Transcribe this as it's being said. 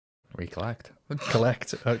recollect.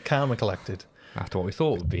 Karma collected. After what we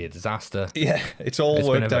thought would be a disaster. Yeah, it's all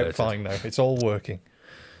worked out fine now. It's all working.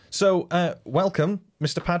 So, welcome,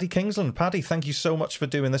 Mr. Paddy Kingsland. Paddy, thank you so much for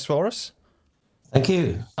doing this for us. Thank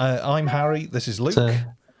you. I'm Harry. This is Luke.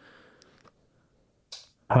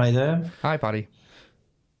 Hi there. Hi, Paddy.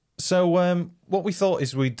 So, what we thought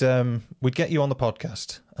is we'd get you on the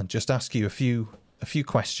podcast and just ask you a few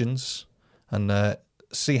questions and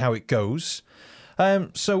see how it goes.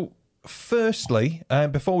 So, firstly,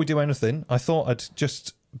 before we do anything, I thought I'd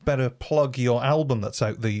just better plug your album that's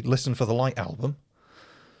out, the Listen for the Light album.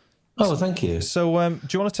 Oh, thank you. So, do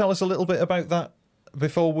you want to tell us a little bit about that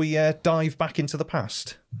before we dive back into the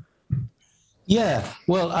past? Yeah,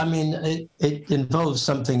 well, I mean, it involves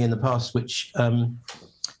something in the past which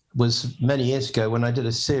was many years ago when I did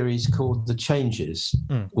a series called The Changes,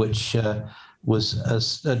 which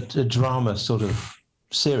was a drama sort of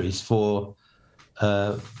series for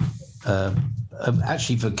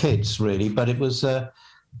actually for kids, really, but it was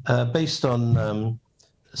based on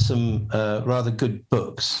some rather good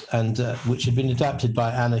books, and which had been adapted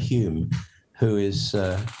by Anna Hume, who was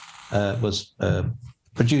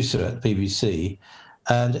producer at the BBC,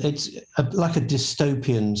 and it's like a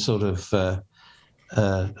dystopian sort of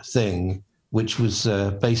thing, which was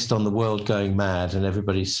based on the world going mad and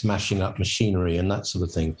everybody smashing up machinery and that sort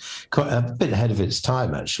of thing. Quite a bit ahead of its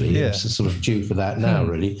time, actually. Yeah. It's sort of due for that now,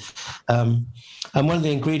 really. And one of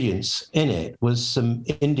the ingredients in it was some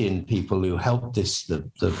Indian people who helped this. The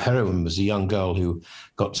heroine was a young girl who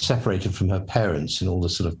got separated from her parents in all the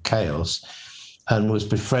sort of chaos and was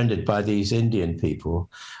befriended by these Indian people.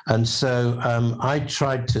 And so I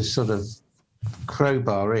tried to sort of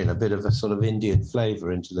crowbar in a bit of a sort of Indian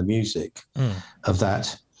flavour into the music of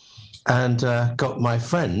that, and got my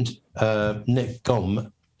friend Nick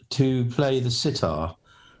Gom to play the sitar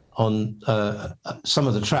on some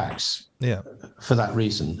of the tracks. Yeah, for that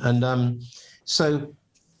reason, and so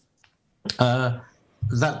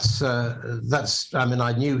that's. I mean,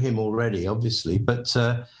 I knew him already, obviously, but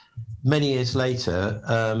many years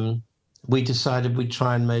later, we decided we'd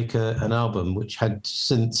try and make an album which had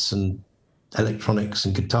synths and electronics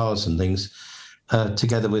and guitars and things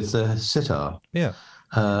together with the sitar. Yeah.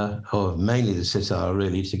 Or mainly the sitar,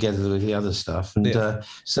 really, together with the other stuff. And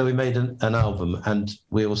so we made an album, and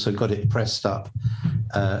we also got it pressed up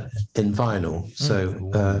in vinyl.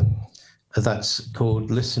 So that's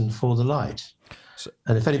called Listen for the Light.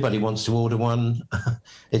 And if anybody wants to order one,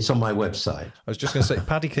 it's on my website. I was just going to say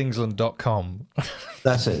paddykingsland.com.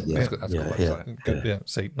 That's it, yeah. Yeah,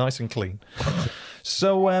 see, nice and clean.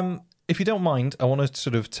 So, if you don't mind, I want to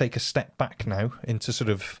sort of take a step back now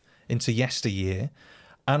into yesteryear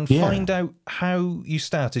and find out how you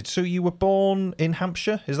started. So you were born in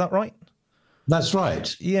Hampshire, is that right? That's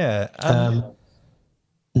right. Yeah.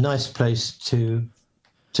 Nice place to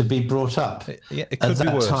be brought up. Yeah, it could be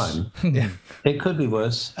worse. Time. Yeah. It could be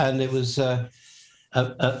worse. And it was a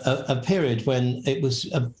period when it was,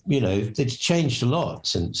 it's changed a lot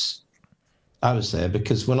since I was there,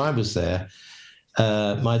 because when I was there,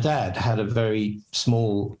 my dad had a very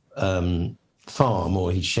small farm,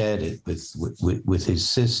 or he shared it with his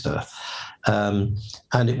sister,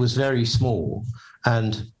 and it was very small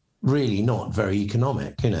and really not very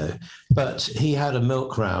economic, But he had a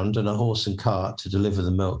milk round and a horse and cart to deliver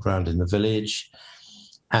the milk round in the village,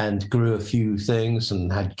 and grew a few things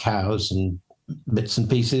and had cows and bits and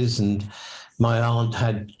pieces, and my aunt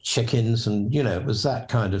had chickens, and it was that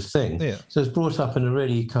kind of thing. Yeah. So it was brought up in a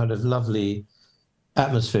really kind of lovely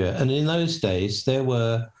atmosphere. And in those days, there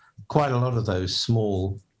were quite a lot of those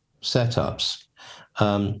small setups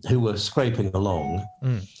who were scraping along.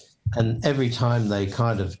 And every time they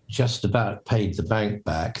kind of just about paid the bank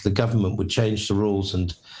back, the government would change the rules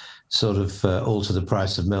and sort of alter the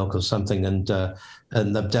price of milk or something, and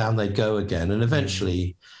down they'd go again. And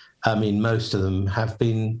eventually, I mean, most of them have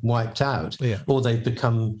been wiped out, or they've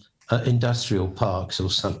become industrial parks or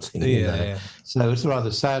something. So it's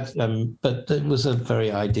rather sad, but it was a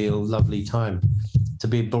very ideal, lovely time to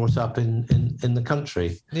be brought up in the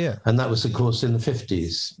country. Yeah. And that was, of course, in the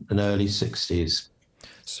 50s and early 60s.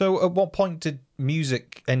 So at what point did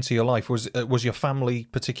music enter your life? Was your family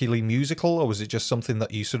particularly musical, or was it just something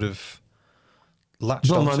that you sort of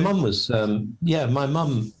latched onto? Well, my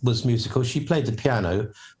mum was musical. She played the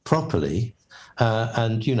piano properly,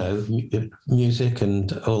 and, music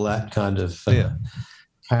and all that kind of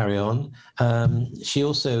carry on. She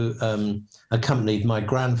also accompanied my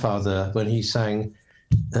grandfather when he sang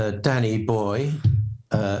Danny Boy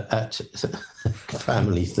at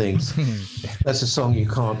family things. That's a song you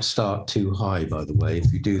can't start too high, by the way.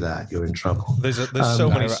 If you do that, you're in trouble. There's so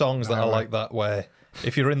many songs that are like that, where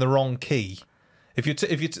if you're in the wrong key, if you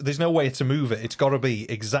there's no way to move it. It's got to be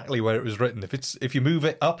exactly where it was written. If you move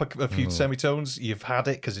it up a few semitones, you've had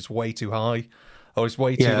it because it's way too high, or it's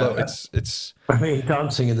way too low. It's. I mean,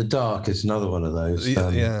 Dancing in the Dark is another one of those.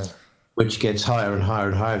 Yeah. Which gets higher and higher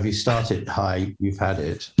and higher. If you start it high, you've had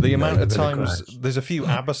it. The amount of times, there's a few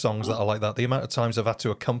ABBA songs that are like that. The amount of times I've had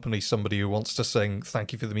to accompany somebody who wants to sing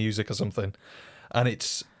 "Thank You for the Music" or something, and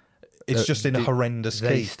it's just in a horrendous key.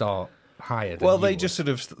 They start higher. Well, they just sort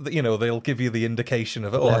of, they'll give you the indication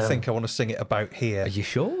of, I think I want to sing it about here. Are you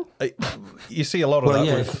sure? You see a lot of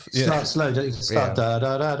that. With, start slow. Start da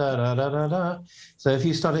da da da da da da. So if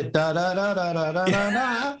you start it da da da da da da da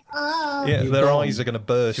da, their eyes are going to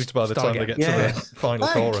burst by the time they get to the final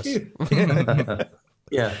chorus.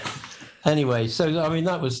 Yeah. Anyway, so I mean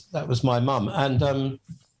that was my mum, and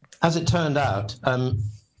as it turned out,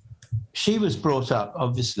 she was brought up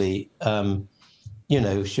obviously. I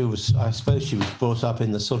suppose she was brought up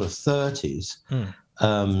in the sort of 30s,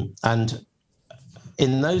 and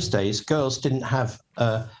in those days, girls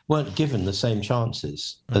weren't given the same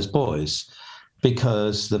chances as boys,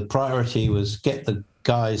 because the priority was get the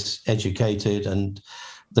guys educated and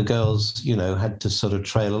the girls, had to sort of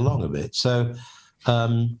trail along a bit. So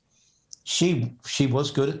she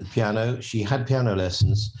was good at the piano. She had piano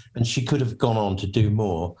lessons, and she could have gone on to do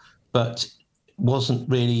more, but she wasn't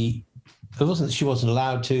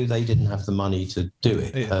allowed to. They didn't have the money to do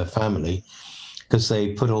it, her family, because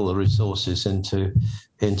they put all the resources into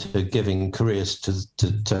giving careers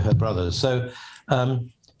to her brothers. So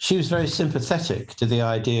she was very sympathetic to the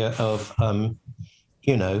idea of,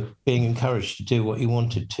 being encouraged to do what you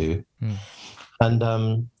wanted to.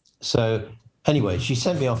 And so anyway, she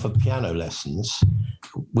sent me off for piano lessons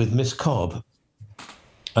with Miss Cobb.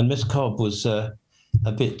 And Miss Cobb was a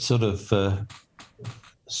bit sort of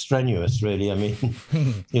strenuous, really. I mean,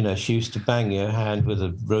 she used to bang your hand with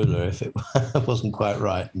a ruler if it wasn't quite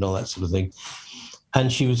right and all that sort of thing.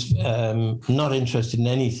 And she was not interested in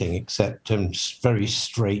anything except very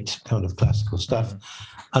straight kind of classical stuff.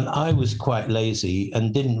 And I was quite lazy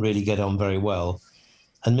and didn't really get on very well.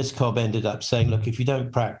 And Miss Cobb ended up saying, look, if you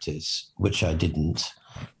don't practice, which I didn't,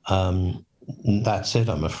 that's it,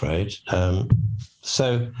 I'm afraid.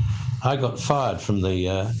 So I got fired from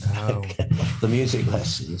the the music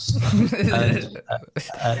lessons,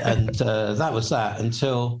 and that was that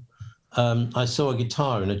until I saw a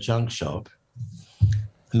guitar in a junk shop.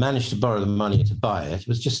 I managed to borrow the money to buy it. It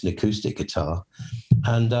was just an acoustic guitar,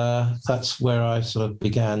 and that's where I sort of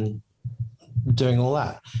began doing all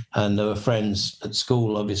that. And there were friends at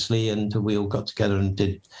school, obviously, and we all got together and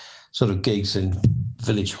did sort of gigs in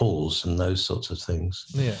village halls and those sorts of things.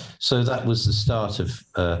 Yeah. So that was the start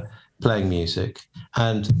of playing music,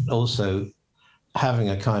 and also having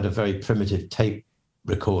a kind of very primitive tape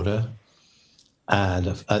recorder.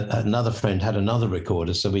 And another friend had another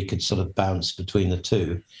recorder, so we could sort of bounce between the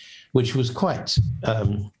two, which was quite,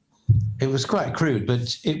 it was quite crude,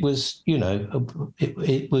 but it was,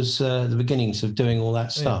 it was the beginnings of doing all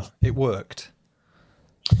that stuff. Yeah, it worked.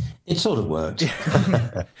 It sort of worked.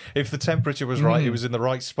 If the temperature was right, it was in the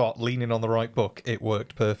right spot, leaning on the right book, it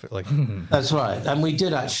worked perfectly. That's right. And we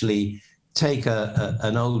did actually take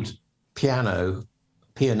an old pianola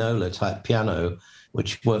type piano,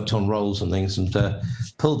 which worked on rolls and things, and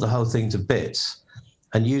pulled the whole thing to bits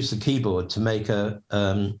and used the keyboard to make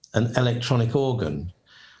an electronic organ,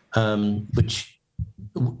 which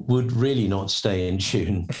would really not stay in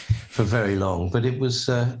tune for very long. But it was...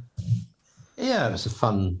 it was a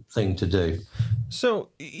fun thing to do. So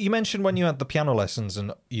you mentioned when you had the piano lessons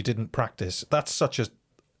and you didn't practice. That's such a...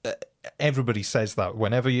 everybody says that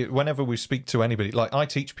whenever we speak to anybody. Like, I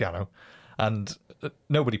teach piano and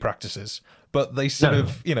nobody practices. But they sort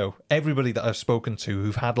of, everybody that I've spoken to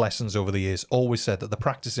who've had lessons over the years always said that the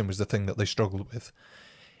practicing was the thing that they struggled with.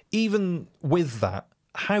 Even with that,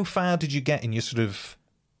 how far did you get in your sort of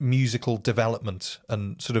musical development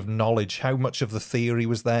and sort of knowledge? How much of the theory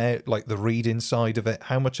was there, like the reading side of it?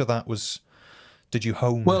 How much of that did you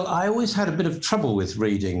hone? Well, I always had a bit of trouble with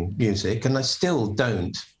reading music, and I still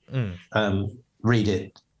don't read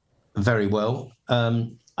it very well.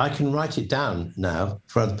 I can write it down now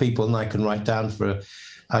for other people, and I could write down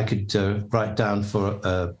for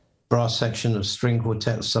a brass section of string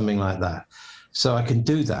quartet or something like that. So I can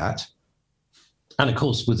do that. And of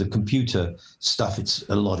course, with the computer stuff, it's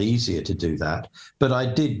a lot easier to do that. But I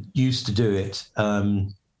did used to do it,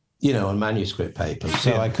 on manuscript paper,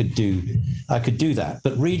 so I could do that.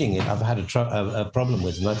 But reading it, I've had a problem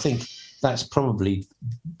with, and I think that's probably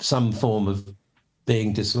some form of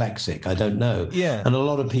being dyslexic. I don't know. Yeah. And a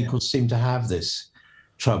lot of people seem to have this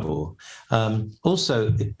trouble.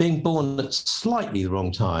 Also, being born at slightly the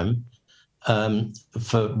wrong time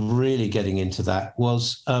for really getting into that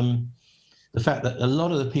was the fact that a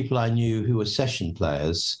lot of the people I knew who were session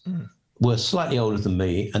players were slightly older than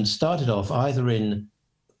me and started off either in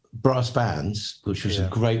brass bands, which was a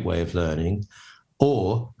great way of learning,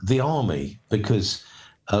 or the army, because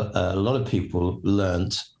a lot of people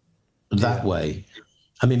learnt that way.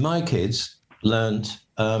 I mean, my kids learnt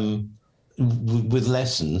with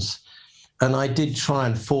lessons, and I did try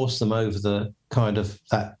and force them over the kind of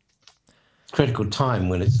that critical time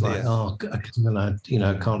when it's like, oh,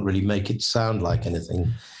 I can't really make it sound like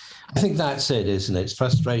anything. I think that's it, isn't it? It's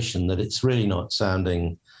frustration that it's really not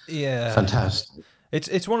sounding fantastic.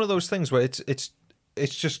 It's one of those things where it's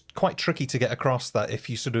just quite tricky to get across that if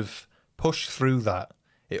you sort of push through that,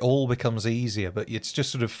 it all becomes easier, but it's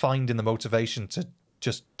just sort of finding the motivation to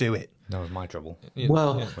just do it. That was my trouble.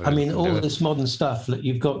 Well, I mean, all this modern stuff that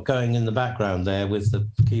you've got going in the background there with the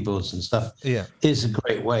keyboards and stuff is a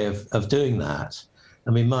great way of doing that.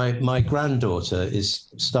 I mean, my granddaughter is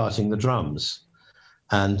starting the drums,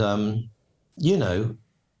 and, you know,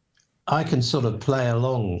 I can sort of play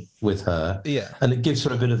along with her, and it gives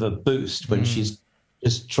her a bit of a boost when she's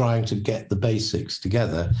just trying to get the basics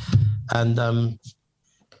together. And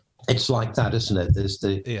it's like that, isn't it? There's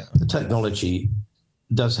the technology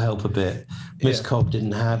does help a bit. Miss Cobb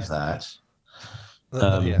didn't have that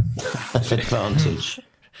advantage.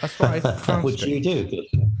 That's what I found. What do you do?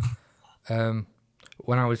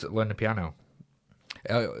 When I was learning piano,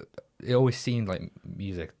 it always seemed like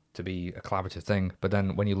music to be a collaborative thing, but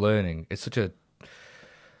then when you're learning, it's such a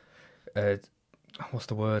what's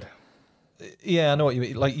the word? Yeah, I know what you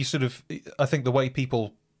mean. Like, you sort of, I think the way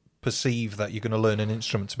people perceive that you're going to learn an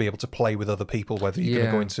instrument to be able to play with other people, whether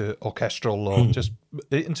you're going to go into orchestral or just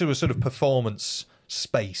into a sort of performance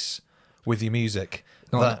space with your music,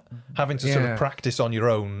 that having to sort of practice on your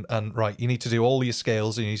own, and you need to do all your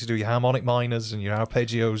scales, and you need to do your harmonic minors and your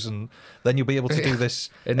arpeggios, and then you'll be able to do this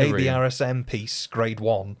ABRSM piece, grade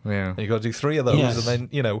 1, and you've got to do 3 of those, and then,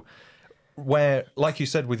 you know, where, like you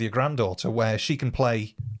said with your granddaughter, where she can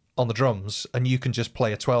play on the drums and you can just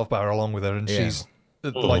play a 12-bar along with her, and she's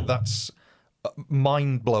like, that's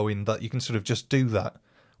mind-blowing that you can sort of just do that.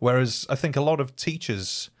 Whereas I think a lot of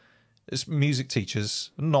teachers, music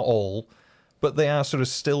teachers, not all, but they are sort of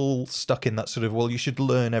still stuck in that sort of, well, you should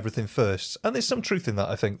learn everything first. And there's some truth in that,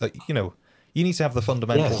 I think, that, you know, you need to have the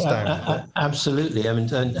fundamentals down. Absolutely. I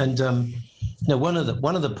mean, and you know, one of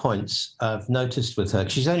the points I've noticed with her,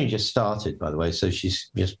 she's only just started, by the way, so she's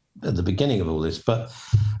just at the beginning of all this, but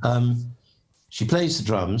she plays the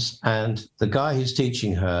drums, and the guy who's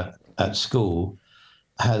teaching her at school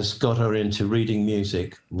has got her into reading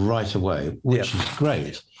music right away, which is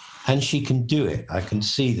great. And she can do it. I can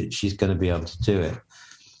see that she's going to be able to do it.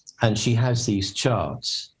 And she has these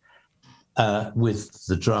charts with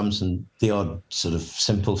the drums and the odd sort of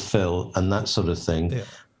simple fill and that sort of thing. Yeah.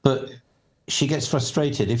 But she gets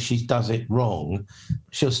frustrated if she does it wrong,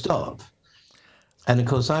 she'll stop. And of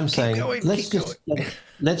course, I'm saying,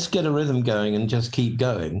 let's get a rhythm going and just keep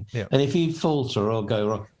going. Yeah. And if you falter or go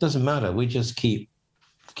wrong, doesn't matter. We just keep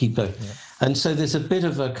going. Yeah. And so there's a bit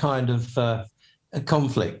of a kind of a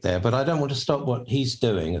conflict there, but I don't want to stop what he's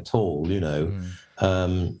doing at all, you know.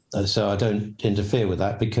 So I don't interfere with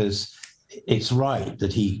that, because it's right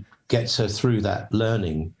that he gets her through that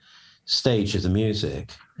learning stage of the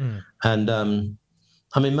music. And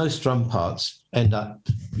I mean, most drum parts end up,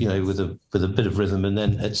 you know, with a bit of rhythm and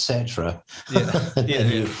then etc. You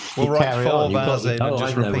carry on. Bars in and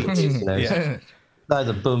just repeat. You know,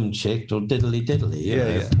 either boom chicked or diddly diddly, you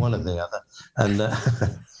know, one or the other. And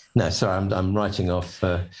no, sorry, I'm writing off.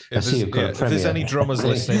 I see you've got a premiere. If there's any drummers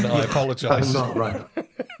listening, I apologise. I'm not right.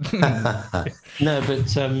 No,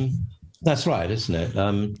 but that's right, isn't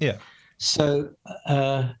it? So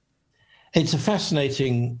it's a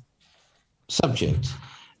fascinating subject,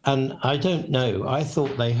 and I don't know. I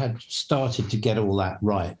thought they had started to get all that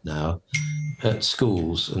right now at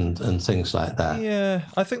schools and things like that. Yeah,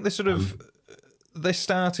 I think they're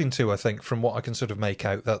starting to. I think, from what I can sort of make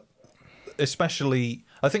out, that especially,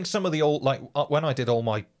 I think some of the old, like when I did all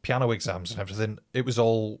my piano exams and everything, it was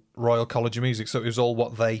all Royal College of Music, so it was all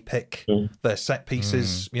what they pick, their set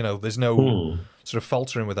pieces. You know, there's no sort of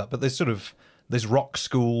faltering with that, but there's Rock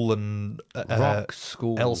School and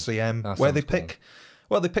LCM, where they pick,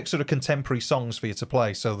 they pick sort of contemporary songs for you to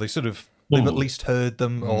play. So they've at least heard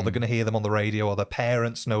them, or they're going to hear them on the radio, or their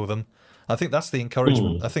parents know them. I think that's the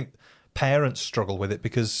encouragement. I think parents struggle with it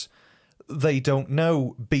because they don't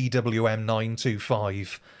know BWM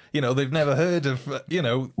 925. You know, they've never heard of, you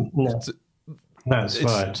know. That's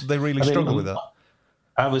right. They really struggle with that.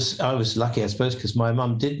 I was lucky, I suppose, because my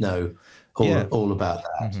mum did know all about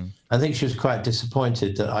that. Mm-hmm. I think she was quite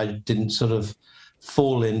disappointed that I didn't sort of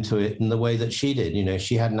fall into it in the way that she did. You know,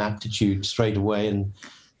 she had an aptitude straight away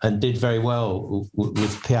and did very well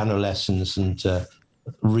with piano lessons and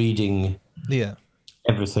reading. Yeah.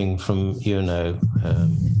 Everything from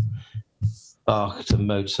Bach to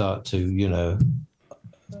Mozart to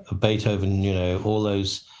Beethoven. All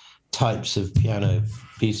those types of piano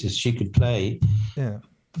pieces she could play. Yeah.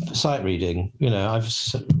 Sight reading. I'm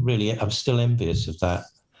still envious of that.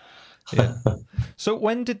 Yeah. So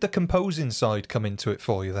when did the composing side come into it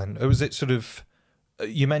for you then? Or was it sort of,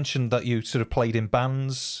 you mentioned that you sort of played in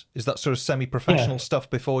bands. Is that sort of semi-professional stuff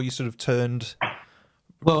before you sort of turned?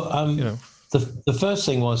 Well, the first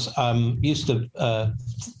thing was used to. That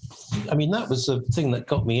was the thing that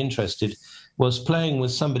got me interested. Was playing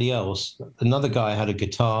with somebody else. Another guy had a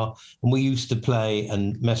guitar, and we used to play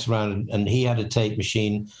and mess around. And he had a tape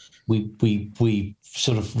machine. We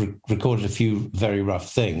sort of recorded a few very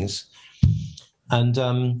rough things,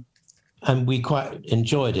 and we quite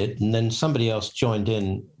enjoyed it. And then somebody else joined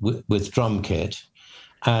in with drum kit,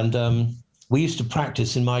 and we used to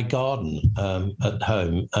practice in my garden at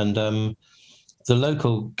home. And the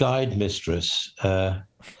local guide mistress,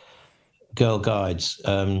 girl guides,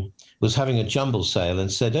 was having a jumble sale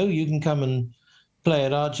and said, "Oh, you can come and play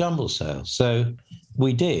at our jumble sale." So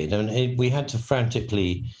we did, and we had to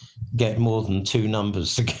frantically get more than 2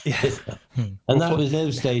 numbers together. And that was,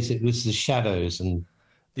 those days, it was the shadows and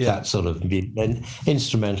that sort of and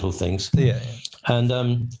instrumental things. Yeah.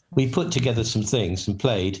 And we put together some things and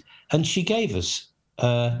played, and she gave us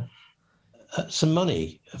some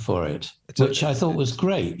money for it, which I thought was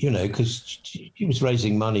great, because she was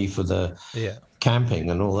raising money for the camping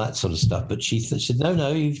and all that sort of stuff. But she said,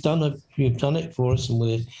 "No, you've done it for us, and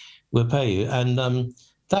we'll pay you." And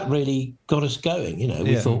that really got us going.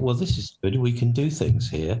 We thought, well, this is good. We can do things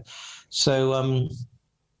here. So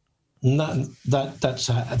that's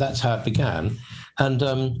how it began. And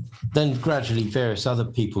then gradually various other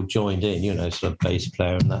people joined in, sort of bass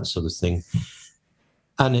player and that sort of thing.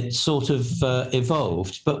 And it sort of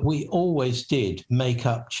evolved, but we always did make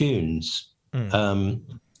up tunes,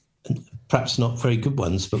 perhaps not very good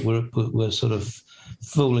ones, but we're sort of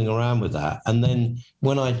fooling around with that. And then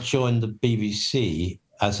when I joined the BBC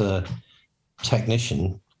as a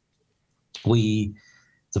technician, the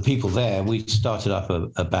people there, we started up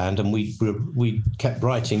a band, and we kept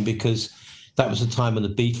writing, because that was the time when the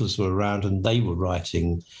Beatles were around and they were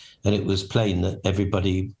writing, and it was plain that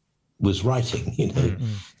everybody was writing.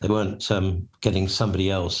 They weren't getting somebody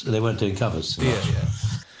else. They weren't doing covers.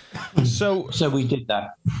 So we did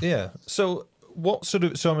that. Yeah. So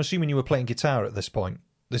I'm assuming you were playing guitar at this point.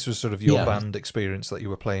 This was sort of your band experience that you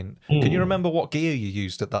were playing. Can you remember what gear you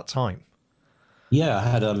used at that time? Yeah,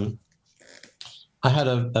 I had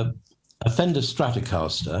a Fender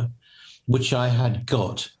Stratocaster, which I had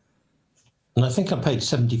got, and I think I paid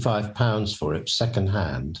 £75 for it, second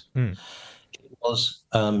hand. It was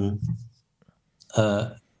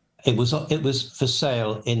for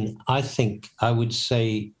sale in, I think I would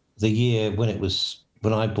say, the year when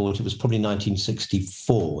I bought it was probably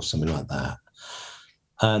 1964, something like that.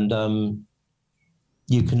 And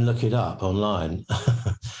you can look it up online.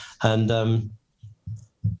 And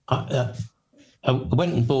I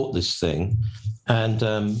went and bought this thing, and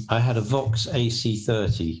I had a Vox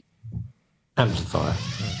AC30 amplifier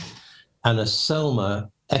and a Selmer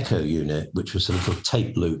Echo unit, which was a little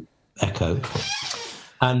tape loop Echo,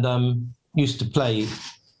 and used to play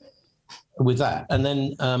with that. And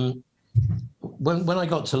then when I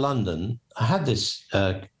got to London, I had this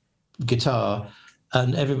guitar,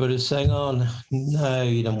 and everybody was saying, "Oh, no,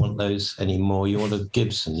 you don't want those anymore. You want a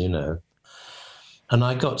Gibson, And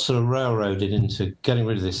I got sort of railroaded into getting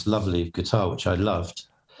rid of this lovely guitar, which I loved,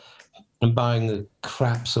 and buying the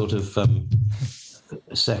crap sort of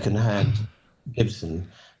second-hand Gibson,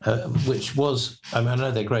 which was, I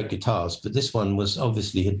know they're great guitars, but this one was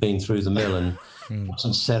obviously had been through the mill and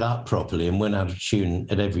wasn't set up properly and went out of tune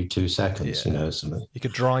at every 2 seconds, something. You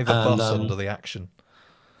could drive a bus under the action.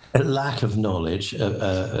 A lack of knowledge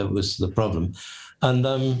was the problem.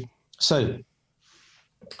 And so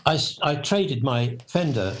I traded my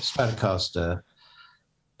Fender Stratocaster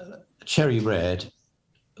Cherry Red,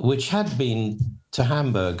 which had been to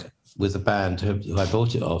Hamburg with a band who I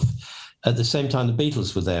bought it off. At the same time, the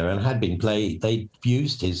Beatles were there and had been playing. They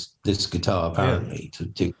used this guitar apparently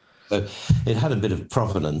to. So it had a bit of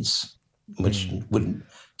provenance, which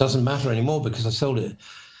doesn't matter anymore because I sold it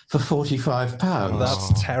for £45.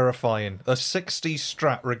 That's terrifying. A 60s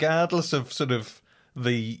Strat, regardless of sort of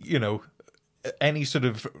the any sort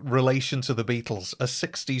of relation to the Beatles, a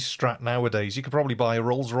 60s Strat nowadays, you could probably buy a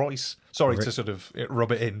Rolls Royce. Sorry to sort of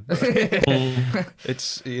rub it in.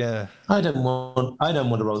 It's I don't want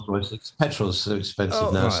a Rolls Royce. Petrol's so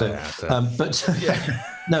expensive now. But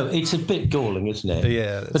no, it's a bit galling, isn't it?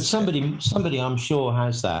 Yeah. But somebody I'm sure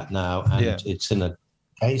has that now, and it's in a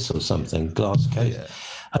case or something, glass case. Yeah.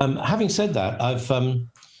 Having said that,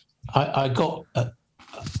 I got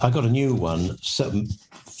a new one a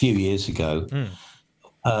few years ago,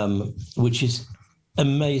 which is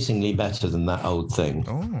amazingly better than that old thing.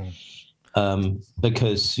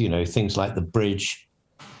 Because things like the bridge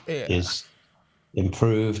is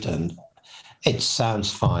improved and it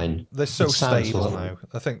sounds fine. They're so stable now.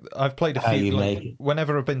 I think I've played a few.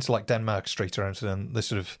 Whenever I've been to like Denmark Street or anything, the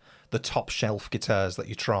sort of the top shelf guitars that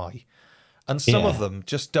you try, and some of them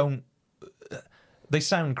just don't. They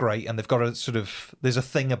sound great, and they've got a sort of. There's a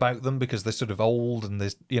thing about them because they're sort of old, and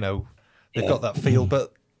there's they've got that feel,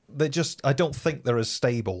 but they're just. I don't think they're as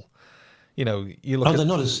stable. You look at. They're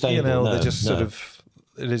not as stable. They're just sort of.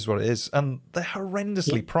 It is what it is, and they're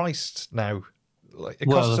horrendously priced now. Like it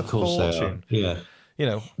costs a fortune. Yeah.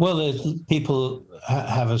 Well, people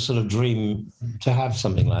have a sort of dream to have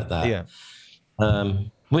something like that. Yeah.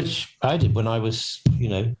 Which I did when I was,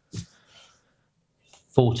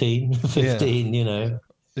 14, 15.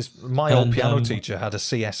 My old piano teacher had a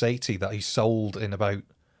CS80 that he sold in about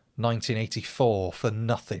 1984 for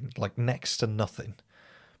nothing, like next to nothing.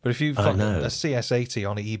 But if you find a CS80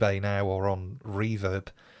 on eBay now or on Reverb,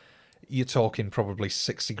 you're talking probably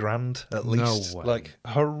 60 grand at least. No way. Like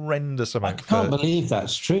horrendous amount. I can't believe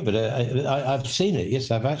that's true, but I've seen it.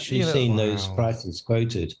 Yes, I've actually seen those prices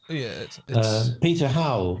quoted. Yeah, it's... Peter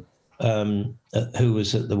Howell, who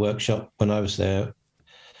was at the workshop when I was there,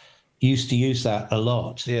 used to use that a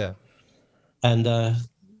lot. Yeah. And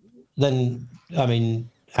then,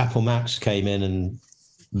 Apple Macs came in and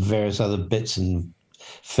various other bits and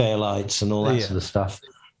Fairlights and all that sort of stuff.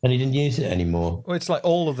 And he didn't use it anymore. Well, it's like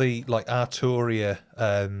all of the Arturia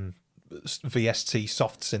VST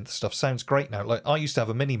soft synth stuff sounds great now. Like I used to have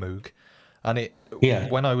a Mini Moog, and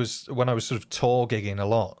when I was sort of tour gigging a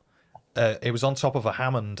lot, it was on top of a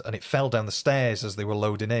Hammond, and it fell down the stairs as they were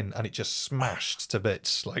loading in, and it just smashed to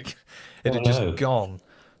bits. Like it had just gone.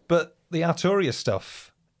 But the Arturia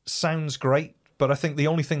stuff sounds great. But I think the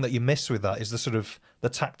only thing that you miss with that is the sort of the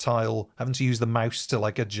tactile, having to use the mouse to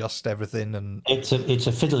like adjust everything, and it's a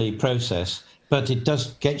fiddly process, but it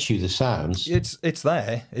does get you the sounds. It's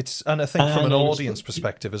there. And I think from an audience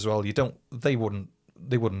perspective as well, they wouldn't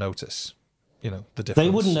notice, the difference. They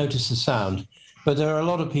wouldn't notice the sound, but there are a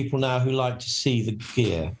lot of people now who like to see the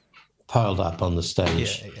gear piled up on the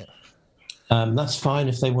stage. Yeah. That's fine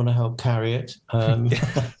if they want to help carry it.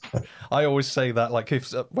 I always say that, like,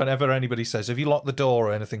 whenever anybody says, "Have you locked the door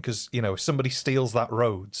or anything?" Because if somebody steals that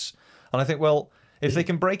Rhodes, and I think, well, if they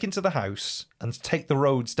can break into the house and take the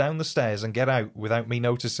Rhodes down the stairs and get out without me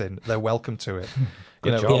noticing, they're welcome to it.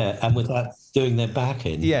 And without doing their back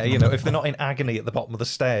in. Yeah, if they're not in agony at the bottom of the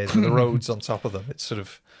stairs with the Rhodes on top of them, it's sort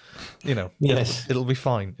of, yes, it'll be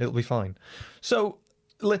fine. It'll be fine. So.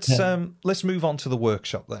 Let's move on to the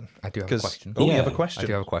workshop then. I do have a question. Oh, you have a question? I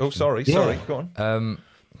do have a question. Oh, sorry. Go on.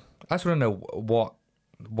 I just want to know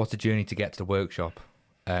what's the journey to get to the workshop,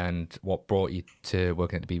 and what brought you to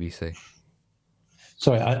working at the BBC.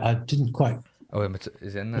 Sorry, I didn't quite. Oh,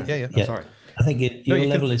 is it in there? Yeah. Oh, sorry. I think your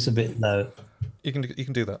level is a bit low. You can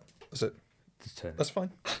do that. That's it. That's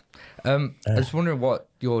fine. I was wondering what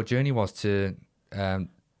your journey was to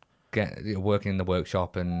get working in the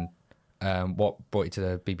workshop, and what brought you to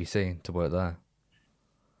the BBC to work there?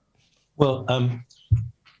 Well,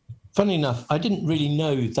 funny enough, I didn't really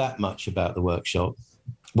know that much about the workshop.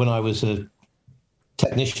 When I was a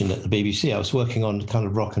technician at the BBC, I was working on the kind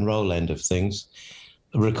of rock and roll end of things,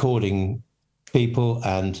 recording people,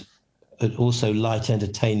 and also light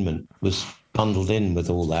entertainment was bundled in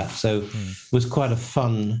with all that. So it was quite a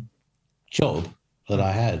fun job that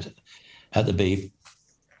I had at the B.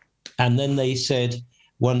 And then they said,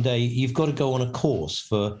 one day, you've got to go on a course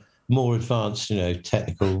for more advanced,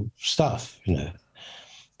 technical stuff,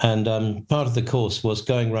 And part of the course was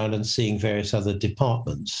going around and seeing various other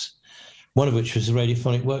departments, one of which was the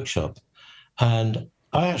radiophonic workshop. And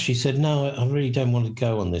I actually said, no, I really don't want to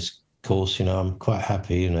go on this course. I'm quite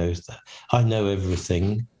happy, I know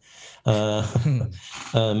everything,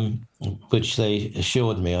 which they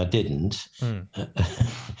assured me I didn't.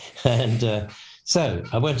 And so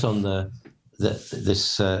I went on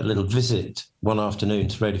this little visit one afternoon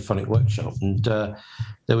to radiophonic workshop, and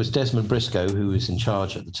there was Desmond Briscoe, who was in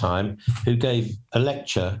charge at the time, who gave a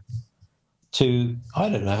lecture to, I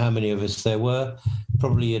don't know how many of us there were,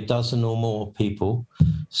 probably a dozen or more people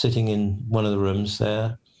sitting in one of the rooms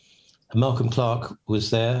there. Malcolm Clark was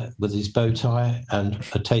there with his bow tie and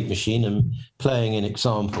a tape machine and playing in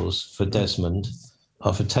examples for Desmond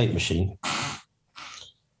of a tape machine.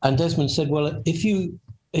 And Desmond said, well, if you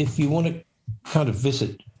want to kind of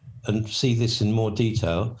visit and see this in more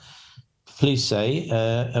detail, please say,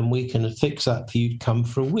 and we can fix that for you to come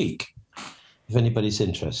for a week, if anybody's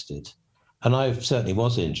interested. And I certainly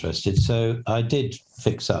was interested, so I did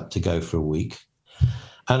fix up to go for a week.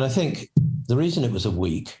 And I think the reason it was a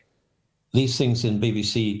week, these things in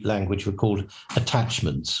BBC language were called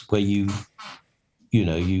attachments, where you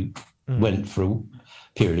went for a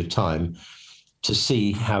period of time to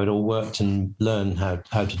see how it all worked and learn how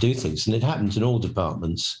to do things. And it happened in all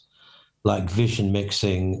departments, like vision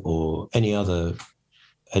mixing or any other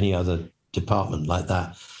department like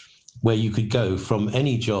that, where you could go from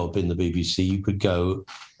any job in the BBC, you could go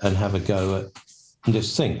and have a go at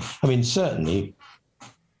this thing. I mean, certainly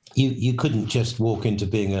you couldn't just walk into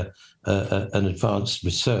being an advanced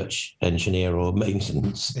research engineer or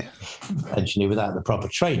maintenance engineer without the proper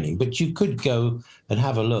training, but you could go and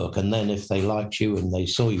have a look, and then if they liked you and they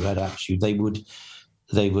saw you had aptitude, they would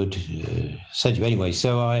send you anyway.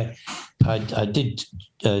 So I did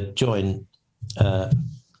join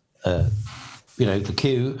the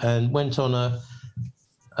queue and went on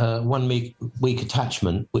a 1 week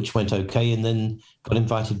attachment, which went okay, and then got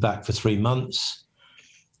invited back for 3 months,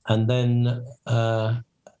 and then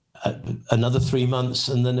another 3 months,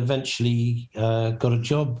 and then eventually got a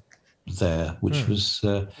job there, which was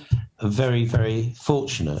very, very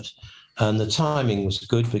fortunate. And the timing was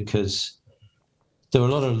good because there were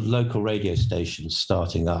a lot of local radio stations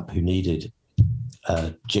starting up who needed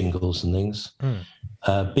jingles and things.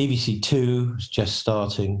 BBC Two was just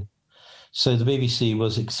starting. So the BBC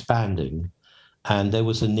was expanding, and there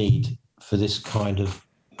was a need for this kind of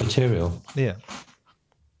material. Yeah.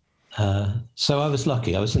 So I was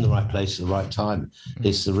lucky. I was in the right place at the right time,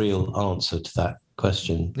 is the real answer to that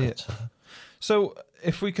question. Yeah. So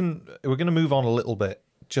if we're going to move on a little bit,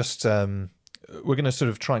 just we're going to sort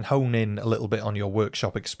of try and hone in a little bit on your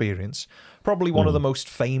workshop experience. Probably one of the most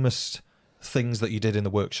famous things that you did in the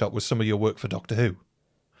workshop was some of your work for Doctor Who.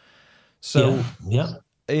 So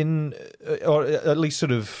or at least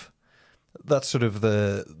sort of that's sort of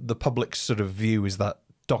the public's sort of view is that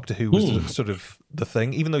Doctor Who was sort of the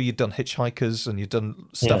thing, even though you'd done Hitchhikers and you'd done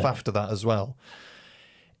stuff after that as well.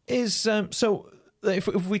 So if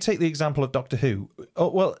we take the example of Doctor Who,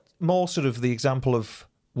 more sort of the example of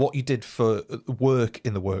what you did for work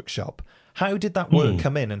in the workshop, how did that work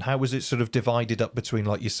come in, and how was it sort of divided up between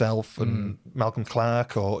like yourself and Malcolm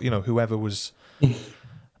Clark, or whoever was?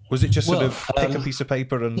 Was it just sort of pick a piece of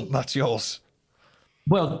paper and that's yours?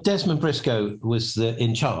 Well, Desmond Briscoe was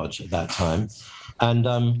in charge at that time,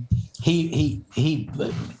 and he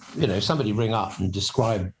somebody ring up and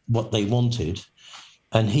describe what they wanted,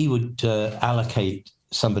 and he would allocate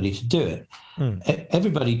somebody to do it.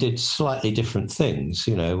 Everybody did slightly different things,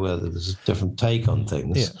 where there was a different take on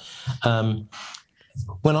things. Yeah.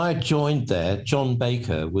 When I joined there, John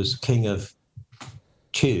Baker was king of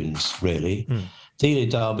tunes, really. Delia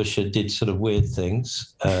Derbyshire did sort of weird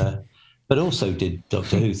things, but also did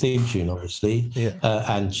Doctor Who theme tune, obviously. Yeah.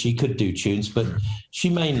 And she could do tunes, but she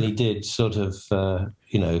mainly did sort of,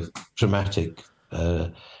 dramatic,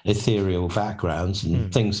 ethereal backgrounds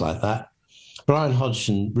and things like that. Brian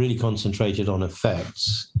Hodgson really concentrated on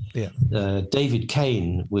effects. Yeah. David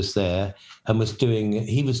Kane was there and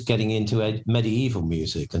he was getting into medieval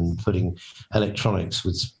music and putting electronics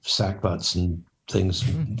with sackbuts and things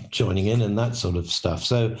joining in and that sort of stuff.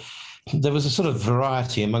 So there was a sort of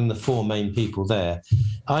variety among the four main people there.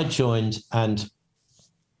 I joined, and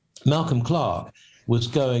Malcolm Clark was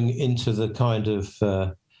going into the kind of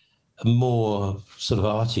a more sort of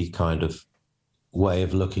arty kind of way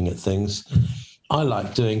of looking at things. I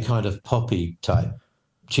like doing kind of poppy type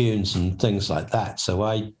tunes and things like that. So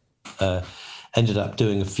I ended up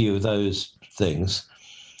doing a few of those things.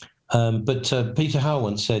 But Peter Howe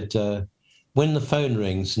once said, when the phone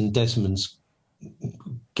rings and Desmond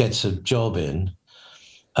gets a job in,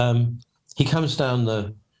 he comes down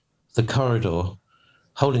the corridor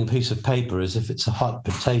holding a piece of paper as if it's a hot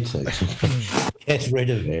potato. Get rid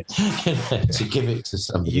of it, to give it to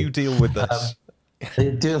somebody. You deal with this.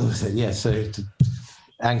 Deal with it, yeah. So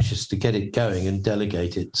anxious to get it going and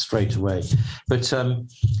delegate it straight away. But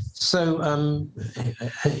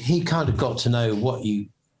he kind of got to know what you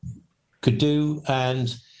could do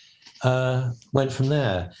and went from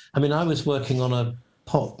there. I mean, I was working on a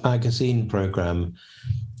pop magazine program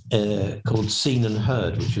called Seen and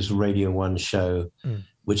Heard, which was a Radio 1 show,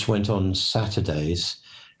 which went on Saturdays,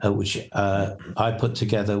 which I put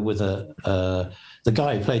together with the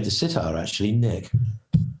guy who played the sitar, actually, Nick.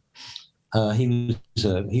 He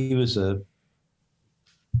was a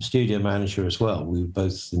studio manager as well. We were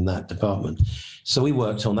both in that department. So we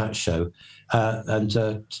worked on that show and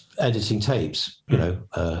editing tapes, a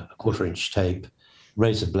 1/4-inch tape,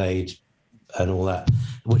 razor blade, and all that,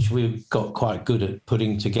 which we got quite good at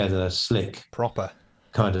putting together slick, proper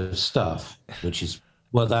kind of stuff, which is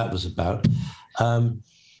what that was about. And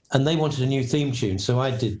they wanted a new theme tune, so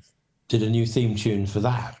I did a new theme tune for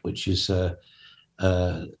that, which is something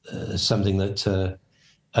that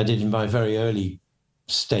I did in my very early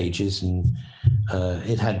stages, and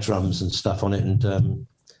it had drums and stuff on it. And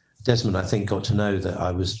Desmond, I think, got to know that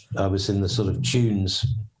I was in the sort of tunes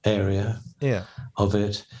area of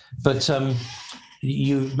it. But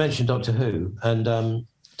you mentioned Doctor Who, and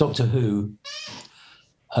Doctor Who,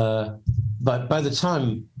 by the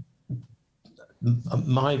time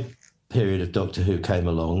my period of Doctor Who came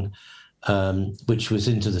along, which was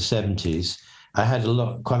into the 70s, I had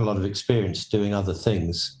quite a lot of experience doing other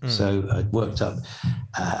things. So I'd worked up,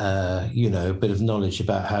 a bit of knowledge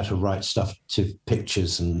about how to write stuff to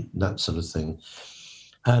pictures and that sort of thing.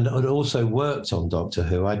 And I'd also worked on Doctor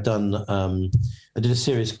Who. I did a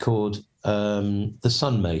series called The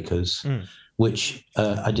Sunmakers, which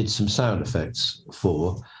I did some sound effects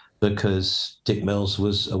for, because Dick Mills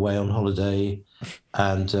was away on holiday,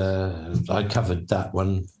 and I covered that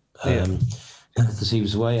one because he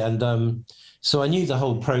was away. And so I knew the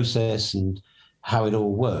whole process and how it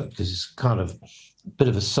all worked, because it's kind of a bit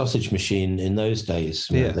of a sausage machine in those days.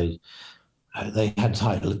 They had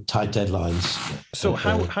tight deadlines. So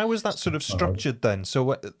how was that sort of structured then?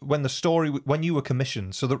 So when you were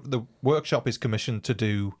commissioned, so the workshop is commissioned to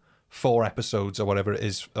do 4 episodes or whatever it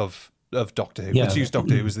is of Doctor Who. Let's use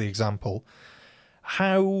Doctor Who as the example.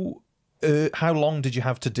 How long did you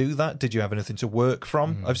have to do that? Did you have anything to work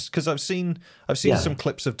from? Because I've seen some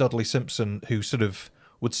clips of Dudley Simpson, who sort of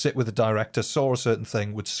would sit with the director, saw a certain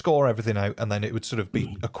thing, would score everything out, and then it would sort of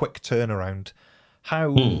be a quick turnaround.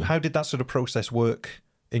 How did that sort of process work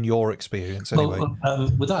in your experience anyway?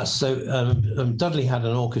 Well, with us, so Dudley had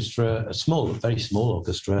an orchestra, very small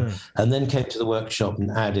orchestra, and then came to the workshop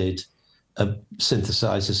and added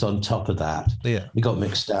synthesizers on top of that. It got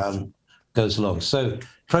mixed down, goes along. So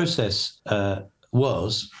process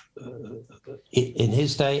was, in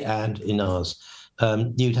his day and in ours,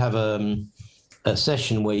 you'd have a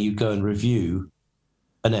session where you go and review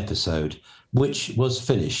an episode, which was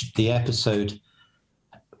finished. The episode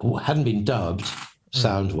hadn't been dubbed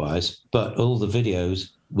sound-wise, but all the videos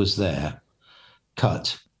was there,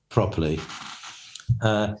 cut properly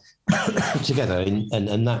together,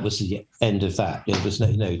 and that was the end of that. It was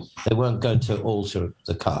they weren't going to alter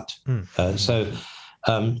the cut. So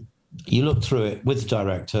you look through it with the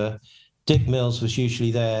director. Dick Mills was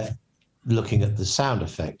usually there looking at the sound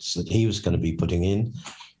effects that he was going to be putting in.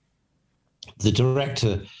 The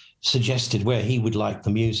director suggested where he would like the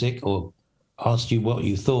music, or asked you what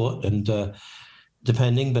you thought, and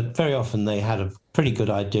depending, but very often they had a pretty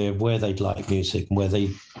good idea of where they'd like music and where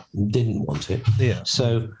they didn't want it.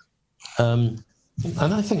 So and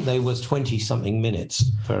I think there was 20-something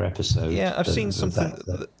minutes per episode. I've seen something.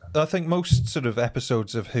 I think most sort of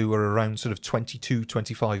episodes of Who are around sort of 22,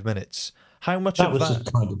 25 minutes. How much of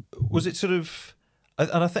that was it sort of?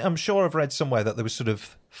 And I'm sure I've read somewhere that there was sort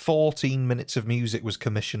of 14 minutes of music was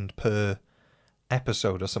commissioned per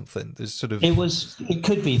episode or something. There's sort of it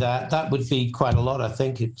could be that would be quite a lot. I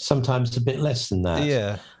think it's sometimes a bit less than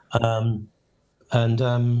that.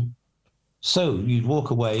 So you'd walk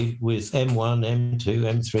away with M1, M2,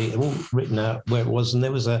 M3, all written out where it was. And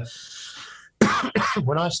there was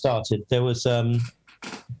when I started, there was a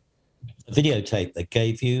videotape that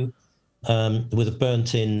gave you with a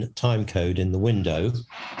burnt-in time code in the window,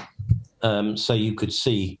 so you could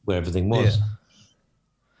see where everything was.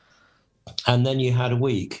 And then you had a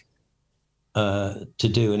week to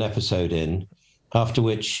do an episode in, after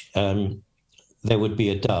which there would be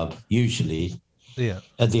a dub, usually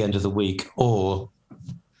at the end of the week, or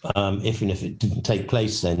even if it didn't take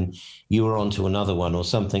place then, you were on to another one or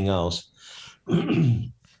something else.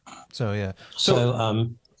 So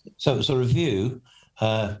review,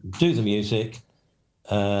 do the music,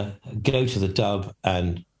 go to the dub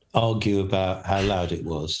and argue about how loud it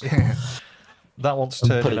was. That one's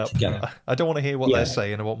turning up. I don't want to hear what they're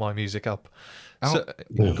saying about my music up.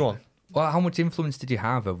 Go on. Well, how much influence did you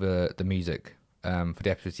have over the music for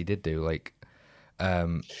the episodes you did do? Like,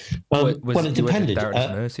 it depended. Director's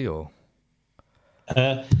Mercy or?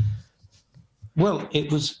 Well,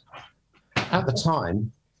 it was at the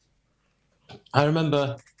time. I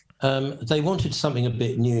remember they wanted something a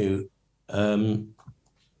bit new. Go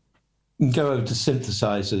over to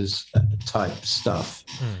synthesizers type stuff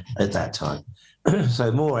at that time,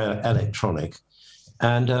 so more electronic.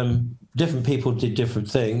 And different people did different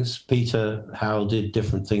things. Peter Howell did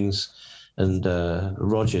different things, and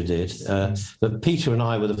Roger did. But Peter and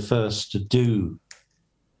I were the first to do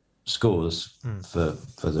scores for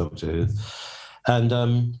Doctor Who.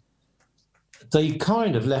 And they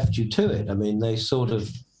kind of left you to it. I mean, they sort of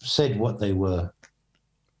said what they were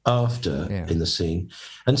after in the scene.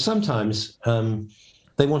 And sometimes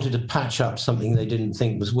they wanted to patch up something they didn't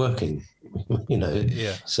think was working, you know,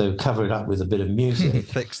 so cover it up with a bit of music.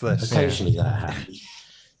 Fix this. Occasionally that happened.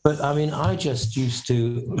 But I mean, I just used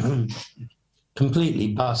to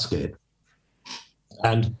completely busk it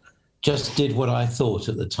and just did what I thought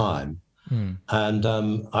at the time. And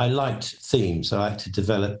I liked themes. I liked to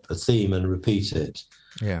develop a theme and repeat it.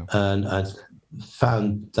 Yeah. And I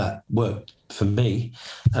found that worked for me.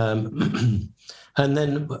 And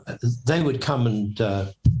then they would come and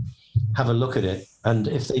have a look at it. And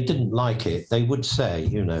if they didn't like it, they would say,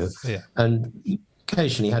 you know, and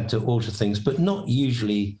occasionally had to alter things, but not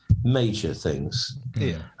usually major things.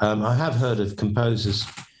 I have heard of composers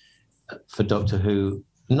for Doctor Who,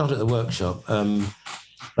 not at the workshop,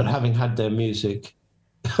 but having had their music.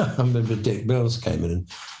 I remember Dick Mills came in and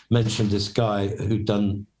mentioned this guy who'd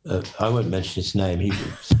done, I won't mention his name, he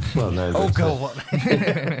was well known. Oh, go on.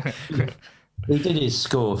 He did his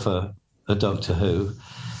score for a Doctor Who,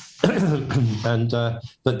 and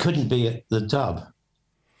but couldn't be at the dub.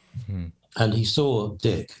 And he saw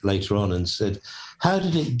Dick later on and said, "How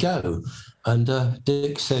did it go?" And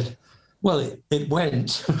Dick said, "Well, it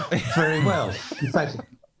went very well. In fact,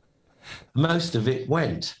 most of it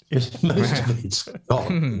went. Most of it's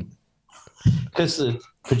gone." Because the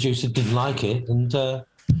producer didn't like it, and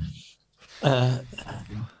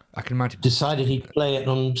I can imagine. decided he'd play it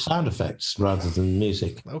on sound effects rather than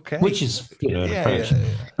music. Okay. Which is, you know, an approach.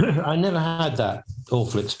 I never had that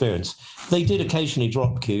awful experience. They did occasionally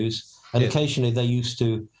drop cues, and occasionally they used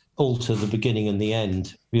to alter the beginning and the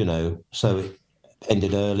end, you know, so it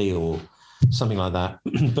ended early or something like that,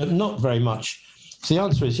 but not very much. So the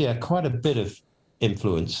answer is, quite a bit of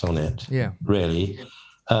influence on it, really.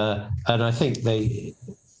 And I think they,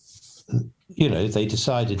 you know, they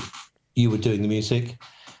decided you were doing the music,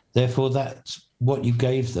 therefore that's what you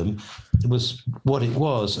gave them, was what it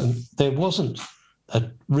was. And there wasn't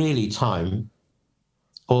really time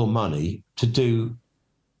or money to do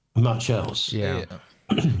much else. I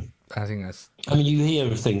think that's... I mean, you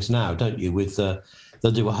hear of things now, don't you, with...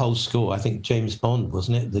 they'll do a whole score. I think James Bond,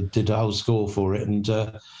 wasn't it? They did a whole score for it and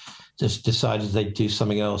just decided they'd do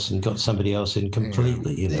something else and got somebody else in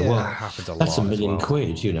completely. You know, well, that's $1 million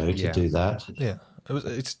quid, you know, to do that. Yeah,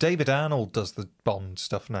 it's David Arnold does the Bond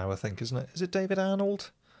stuff now, I think, isn't it? Is it David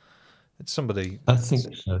Arnold? It's somebody. I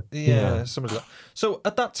think so. Yeah, somebody. So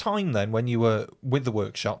at that time, then, when you were with the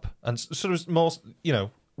workshop, and sort of more, you know,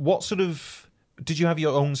 what sort of... Did you have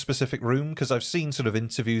your own specific room? Because I've seen sort of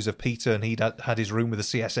interviews of Peter, and he'd had his room with a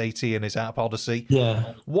CS80 and his App Odyssey.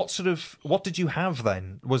 Yeah. What did you have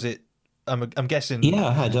then? Was it? I'm guessing. Yeah,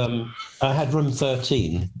 I had room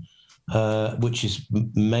 13, which is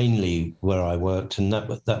mainly where I worked, and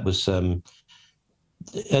that was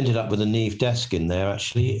ended up with a Neve desk in there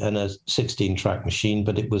actually, and a 16-track machine,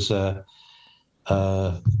 but it was 8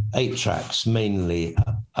 tracks mainly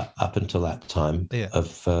up until that time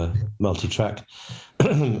of multi-track.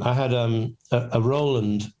 I had a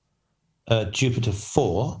Roland Jupiter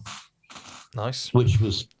 4. Nice. Which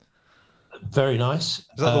was very nice. Is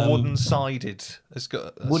that the wooden-sided? It's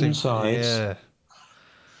got wooden sides. Yeah.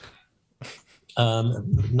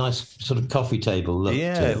 Nice sort of coffee table look.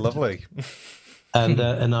 Yeah, lovely. And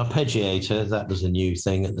an arpeggiator, that was a new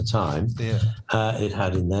thing at the time. Yeah. It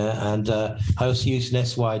had in there. And I also used an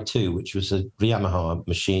SY2, which was a Yamaha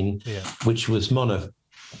machine, which was mono,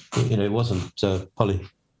 you know, it wasn't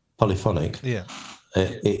polyphonic. Yeah.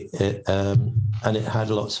 And it had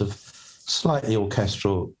lots of slightly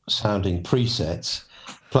orchestral sounding presets,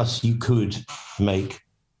 plus you could make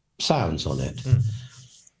sounds on it.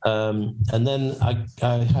 And then I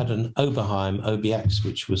had an Oberheim OBX,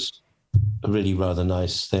 which was a really rather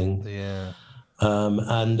nice thing. Yeah.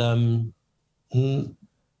 And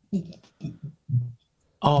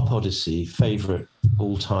Arp Odyssey, favourite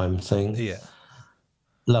all-time thing. Yeah.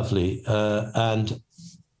 Lovely. And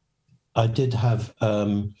I did have...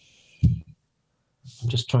 I'm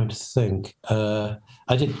just trying to think. I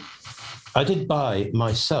did buy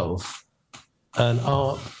myself an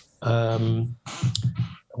Arp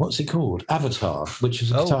what's it called? Avatar, which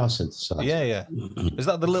is a guitar synthesizer. Yeah. Is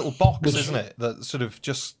that the little box, isn't it? That sort of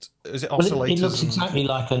just, is it oscillators? Well, it looks exactly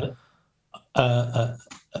like an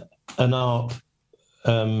ARP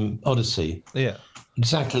Odyssey. Yeah.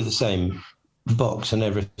 Exactly the same box and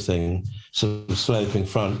everything, sort of sloping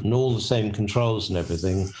front and all the same controls and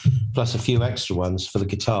everything, plus a few extra ones for the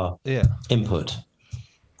guitar input.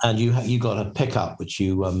 And you got a pickup which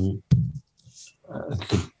you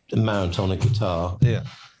could mount on a guitar,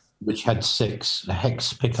 which had six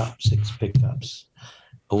pickups,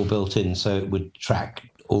 all built in, so it would track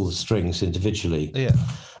all the strings individually. Yeah.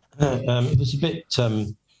 It was a bit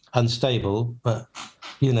unstable, but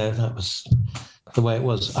that was the way it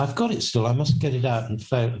was. I've got it still. I must get it out and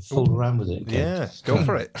fool around with it again. Yeah, go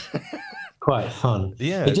for it. Quite fun.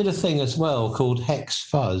 Yeah. It did a thing as well called hex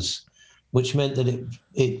fuzz, which meant that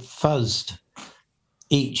it fuzzed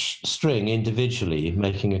each string individually,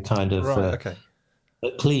 making a kind of a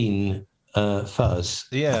clean fuzz.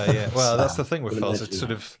 Yeah. Well, that's the thing with fuzz. It's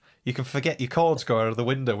sort of, you can forget your chords go out of the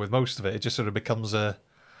window with most of it. It just sort of becomes a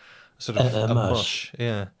sort of a mush.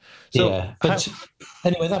 Yeah. So yeah. But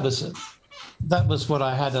anyway, that was what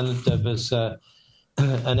I had, and there was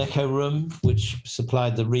an echo room which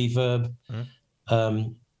supplied the reverb.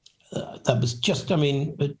 That was just,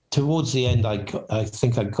 towards the end, I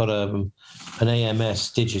think I got an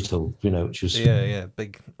AMS digital, which was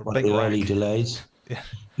big early delays.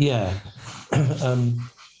 Yeah.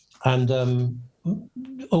 And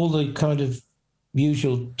all the kind of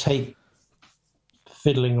usual tape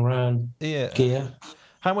fiddling around gear.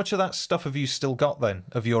 How much of that stuff have you still got then,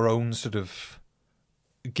 of your own sort of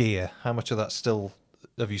gear? How much of that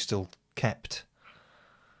have you still kept?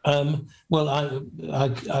 Well, I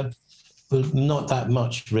not that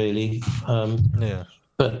much really.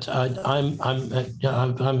 But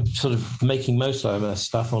I'm sort of making most of my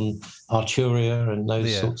stuff on Arturia and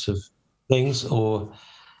those sorts of things, or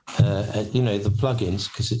the plugins,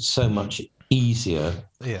 because it's so much easier.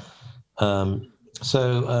 Yeah.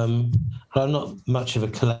 But I'm not much of a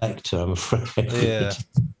collector, I'm afraid. Yeah.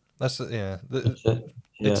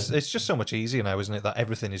 It's just so much easier now, isn't it? That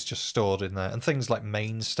everything is just stored in there, and things like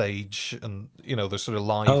Main Stage and the sort of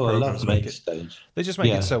live programs. I love Main Stage. They just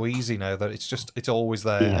make it so easy now that it's always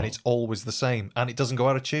there and it's always the same, and it doesn't go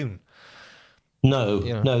out of tune. No,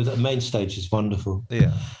 the Main Stage is wonderful.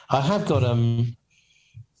 Yeah, I have got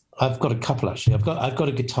I've got a couple actually. I've got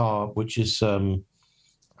a guitar which is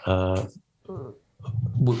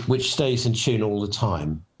which stays in tune all the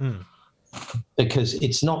time. Because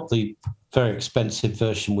it's not the very expensive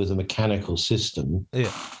version with a mechanical system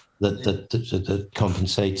that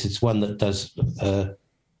compensates. It's one that does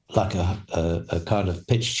like a kind of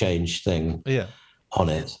pitch change thing on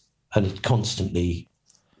it, and it constantly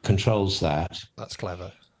controls that. That's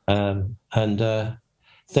clever. And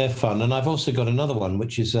they're fun. And I've also got another one,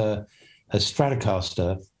 which is a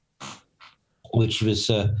Stratocaster, which was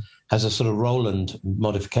has a sort of Roland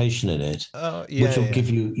modification in it, which will give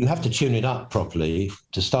you have to tune it up properly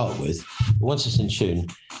to start with. But once it's in tune,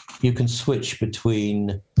 you can switch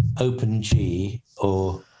between open G,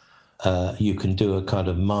 or you can do a kind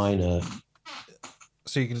of minor.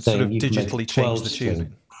 So you can sort of digitally change the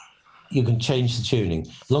tuning. You can change the tuning,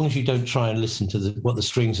 as long as you don't try and listen to what the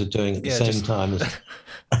strings are doing at the same time as.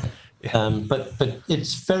 But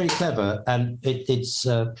it's very clever, and it's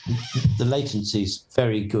the latency's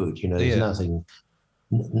very good. There's nothing,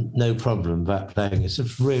 no problem about playing. It's a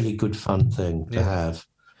really good fun thing to have.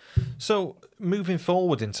 So moving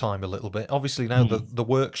forward in time a little bit, obviously now the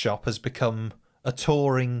workshop has become a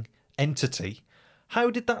touring entity. How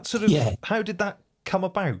did that how did that come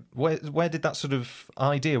about? Where did that sort of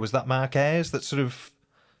idea, was that Mark Ayres that sort of?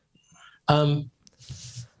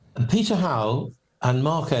 Peter Howell and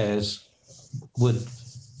Mark Ayres were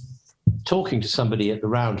talking to somebody at the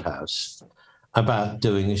Roundhouse about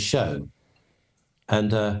doing a show.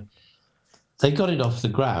 And they got it off the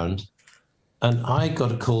ground, and I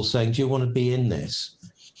got a call saying, "Do you want to be in this?"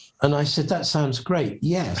 And I said, "That sounds great,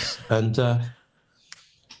 yes." And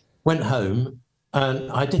went home,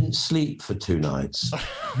 and I didn't sleep for 2 nights.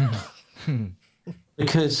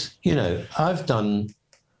 Because, I've done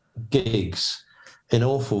gigs in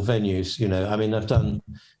awful venues, I've done,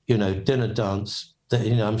 dinner dance,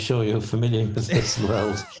 I'm sure you're familiar with this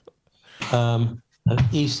world.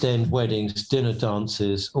 East End weddings, dinner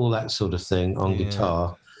dances, all that sort of thing on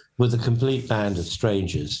guitar, with a complete band of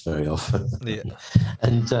strangers very often.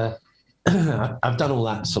 And I've done all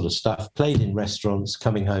that sort of stuff, played in restaurants,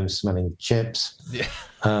 coming home smelling chips.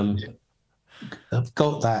 I've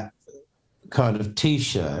got that kind of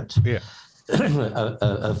T-shirt.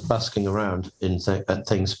 of busking around at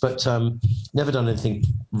things, but never done anything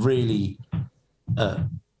really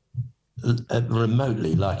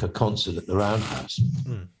remotely like a concert at the Roundhouse.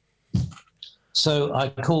 Mm. So I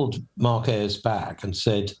called Mark Ayres back and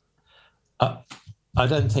said, I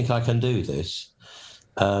don't think I can do this.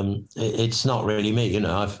 It's not really me,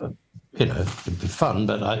 it'd be fun,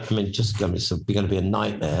 but it's just going to be a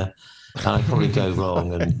nightmare, and I'd probably go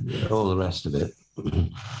wrong and all the rest of it.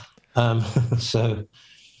 So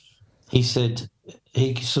he said,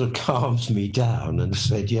 he sort of calmed me down and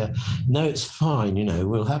said, yeah, no, it's fine,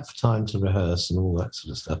 we'll have time to rehearse and all that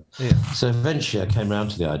sort of stuff. Yeah. So eventually I came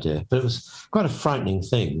around to the idea, but it was quite a frightening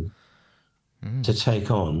thing to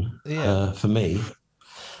take on for me.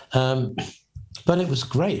 But it was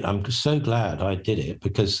great. I'm so glad I did it,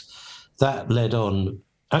 because that led on.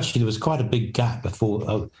 Actually, there was quite a big gap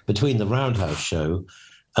between the Roundhouse show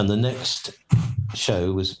and the next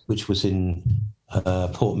show, which was in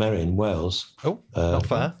Portmeirion, Wales. Oh, not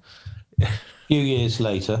far. A few years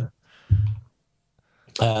later.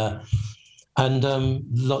 And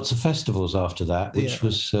lots of festivals after that, which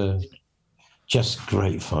was just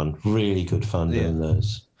great fun, really good fun doing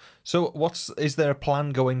those. So is there a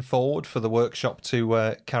plan going forward for the workshop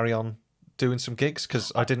to carry on doing some gigs?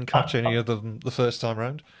 Because I didn't catch any other than the first time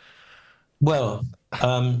round. Well,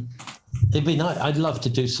 it'd be nice. I'd love to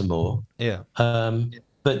do some more. Yeah.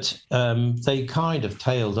 But they kind of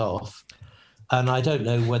tailed off. And I don't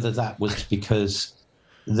know whether that was because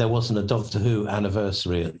there wasn't a Doctor Who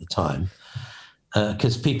anniversary at the time.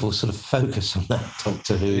 Because people sort of focus on that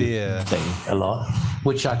Doctor Who thing a lot,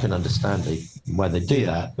 which I can understand why they do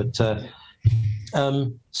that. But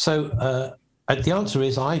the answer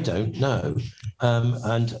is I don't know.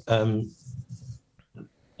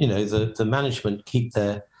 The management keep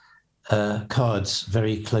their cards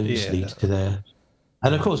very closely to their.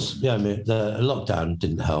 And of course, the lockdown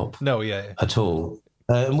didn't help. No, at all.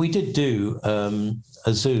 And we did do a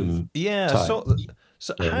Zoom. Yeah.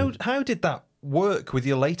 So how did that work with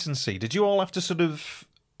your latency? Did you all have to sort of?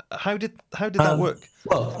 How did that work?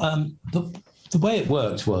 Well, the way it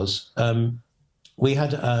worked was we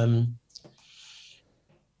had a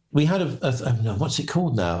what's it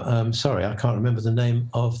called now? Sorry, I can't remember the name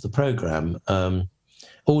of the program.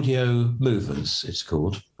 Audio Movers, it's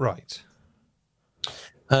called. Right.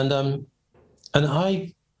 And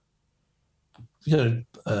I,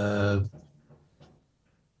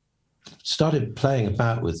 started playing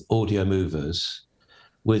about with Audio Movers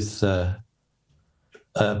with Bob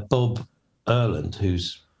Erland, who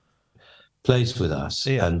plays with us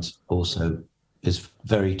and also is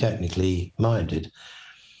very technically minded.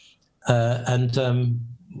 And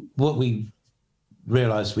what we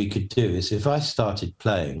realised we could do is if I started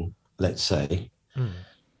playing, let's say,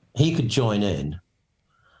 he could join in,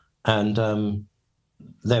 and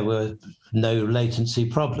there were no latency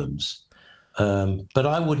problems. But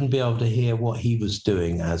I wouldn't be able to hear what he was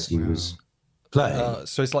doing as he was playing.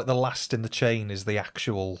 So it's like the last in the chain is the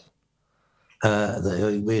actual...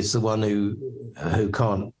 It's the one who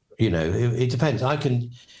can't, it depends. I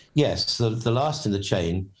can, yes, the last in the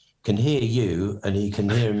chain can hear you and he can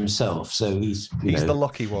hear himself. So he's the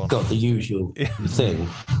lucky one. Got the usual thing,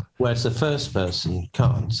 whereas the first person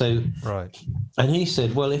can't. So, right. And he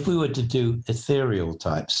said, well, if we were to do ethereal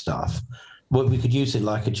type stuff, well, we could use it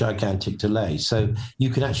like a gigantic delay. So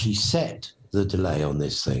you could actually set the delay on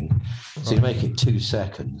this thing. So you make it 2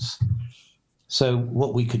 seconds. So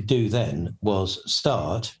what we could do then was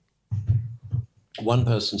start. One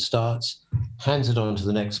person starts, hands it on to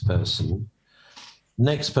the next person.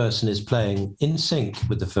 Next person is playing in sync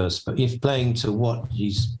with the first, but he's playing to what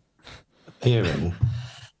he's hearing.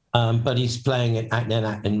 But he's playing it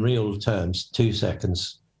in real terms 2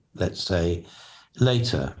 seconds, let's say,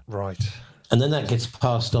 later. Right. And then that gets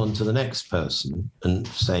passed on to the next person, and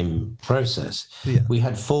same process. Yeah. We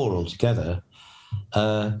had 4 altogether.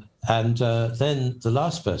 And then the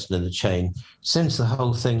last person in the chain sends the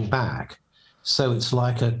whole thing back. So it's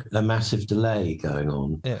like a massive delay going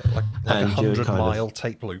on. Yeah, like a 100-mile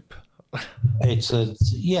tape loop. It's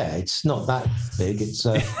not that big.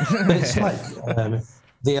 But it's like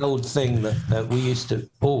the old thing that we used to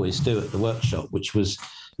always do at the workshop, which was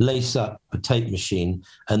lace up a tape machine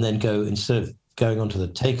and then go, instead of going onto the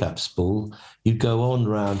take-up spool, you'd go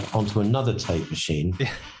onto another tape machine.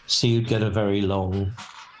 Yeah. So you'd get a very long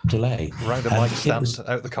delay. Right, a mic stand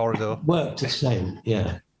out the corridor. Worked the same,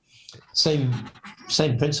 yeah. Same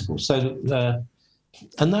principle. So,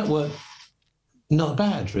 and that worked not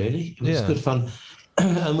bad, really. It was good fun.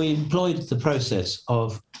 And we employed the process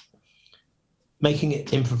of making it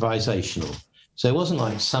improvisational. So it wasn't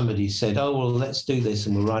like somebody said, "Oh, well, let's do this,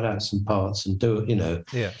 and we'll write out some parts and do it,"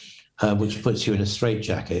 Yeah. Which puts you in a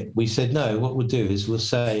straitjacket. We said, no, what we'll do is we'll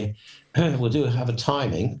say, have a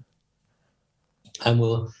timing, and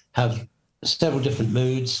we'll have several different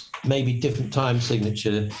moods, maybe different time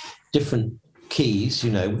signature, different keys,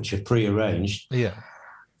 which are pre-arranged. Yeah.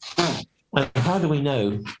 And how do we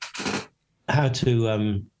know how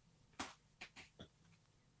to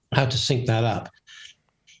sync that up?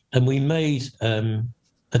 And we made a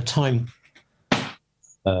time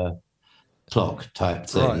clock type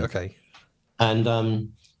thing. Right, okay.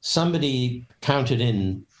 And somebody counted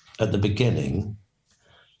in at the beginning,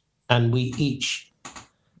 and we each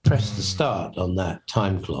pressed the start on that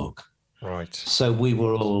time clock. Right. So we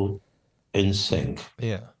were all in sync.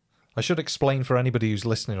 Yeah. I should explain for anybody who's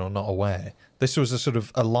listening or not aware, this was a sort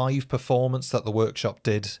of a live performance that the workshop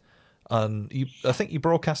did. And I think you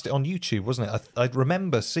broadcast it on YouTube, wasn't it? I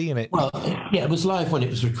remember seeing it. Well, yeah, it was live when it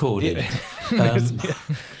was recorded.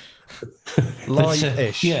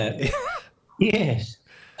 Live-ish. Yeah. Yes.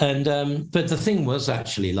 And but the thing was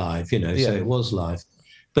actually live, so it was live.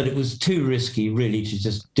 But it was too risky, really, to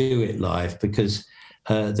just do it live because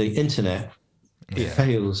the internet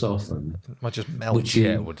fails often. It might just melt.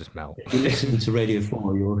 It will just melt. If you listen to Radio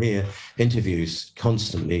 4, you'll hear interviews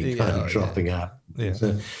constantly kind of dropping out. Yeah.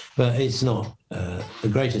 So, but it's not the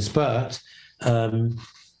greatest. But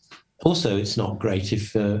also, it's not great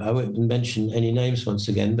if I won't mention any names once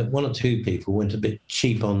again, but one or two people went a bit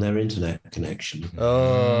cheap on their internet connection.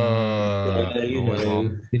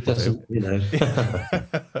 It doesn't,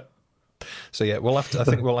 So yeah, I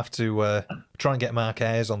think we'll have to try and get Mark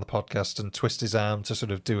Ayres on the podcast and twist his arm to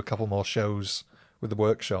sort of do a couple more shows with the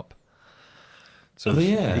workshop. So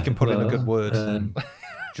he can put in a good word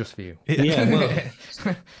just for you.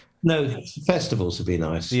 No, festivals would be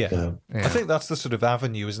nice. Yeah. I think that's the sort of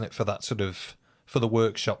avenue, isn't it, for that sort of the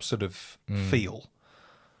workshop sort of feel.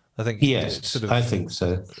 I think. Yes, sort of, I think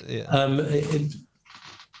so. Yeah.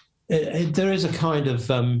 There is a kind of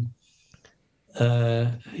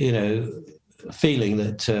feeling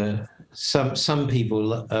that some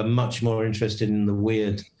people are much more interested in the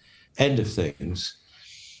weird end of things,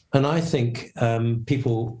 and I think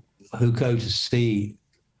people who go to see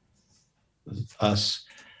us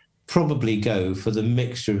probably go for the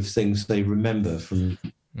mixture of things they remember from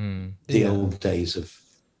the old days of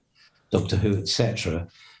Doctor Who, etc.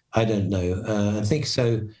 I don't know. I think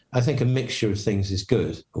so. I think a mixture of things is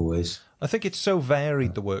good always. I think it's so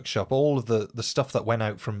varied, the workshop. All of the stuff that went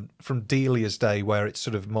out from Delia's day, where it's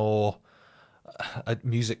sort of more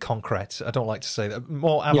music concrete. I don't like to say that,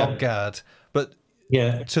 more avant-garde, but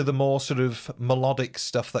to the more sort of melodic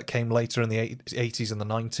stuff that came later in the 80s and the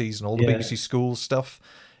 90s and all the BBC Schools stuff.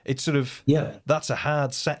 It's sort of that's a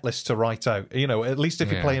hard set list to write out. At least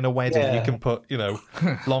if you're playing a wedding, you can put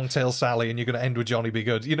Long Tail Sally, and you're going to end with Johnny Be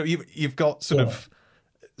Good. You've got sort of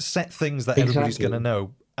set things that everybody's going to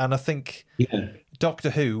know. And I think Doctor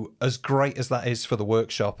Who, as great as that is for the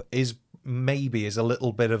workshop, is a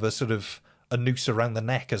little bit of a sort of a noose around the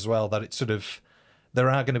neck as well. That it's sort of there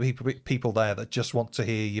are going to be people there that just want to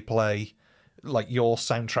hear you play like your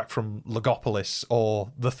soundtrack from Logopolis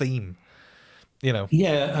or the theme.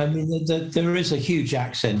 Yeah, I mean, there is a huge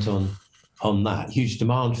accent on that, huge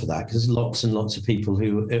demand for that, because lots and lots of people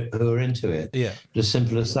who are into it. Yeah, as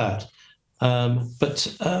simple as that.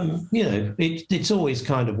 But it's always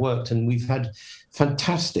kind of worked, and we've had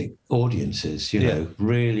fantastic audiences.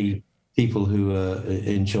 Really people who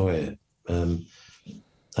enjoy it, and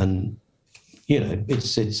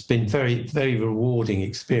it's been very, very rewarding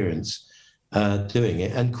experience doing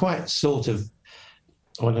it, and quite sort of.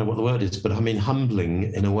 I don't know what the word is, but I mean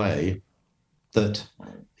humbling in a way that,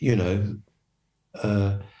 to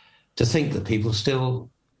think that people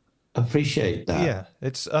still appreciate that. Yeah,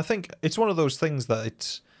 I think it's one of those things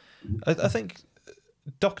that I think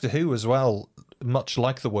Doctor Who as well, much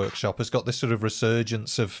like the workshop, has got this sort of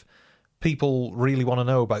resurgence of people really want to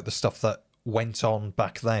know about the stuff that went on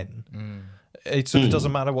back then. It sort of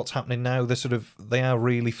doesn't matter what's happening now. They are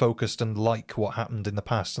really focused and like what happened in the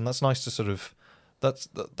past, and that's nice to sort of. That's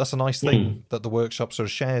a nice thing that the workshop sort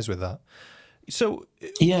of shares with that. So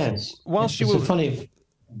yes, whilst you were funny,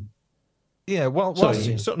 whilst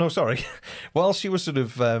you were sort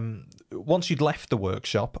of once you'd left the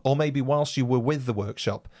workshop, or maybe whilst you were with the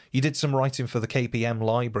workshop, you did some writing for the KPM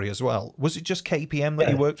library as well. Was it just KPM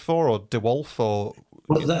that you worked for, or DeWolf, or?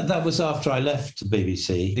 Well, that was after I left the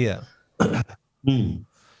BBC. Yeah.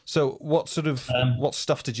 So what sort of what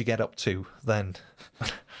stuff did you get up to then?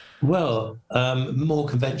 Well, more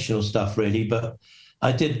conventional stuff, really, but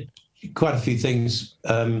I did quite a few things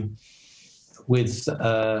with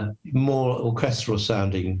more orchestral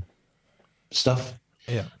sounding stuff.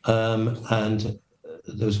 Yeah. And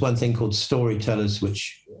there was one thing called Storytellers,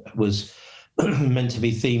 which was meant to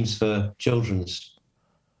be themes for children's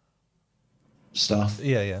stuff.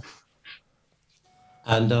 Yeah, yeah.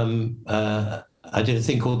 And I did a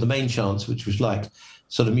thing called The Main Chance, which was like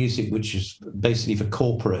sort of music which is basically for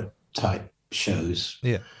corporate type shows.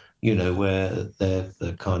 Yeah. You know, where they're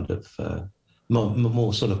kind of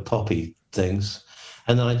more sort of poppy things.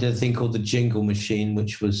 And then I did a thing called The Jingle Machine,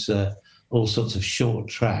 which was all sorts of short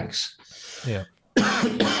tracks. Yeah.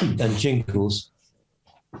 And jingles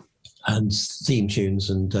and theme tunes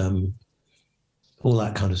and all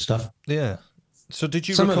that kind of stuff. Yeah. So did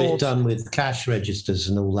you Some record... of it done with cash registers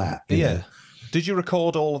and all that. Yeah. Know? Did you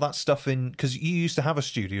record all of that stuff in... Because you used to have a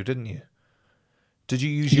studio, didn't you? Did you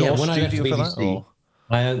use your studio for that? Or?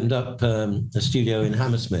 I opened up a studio in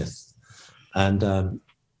Hammersmith and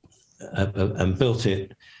built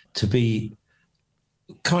it to be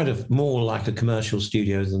kind of more like a commercial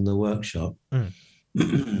studio than the workshop.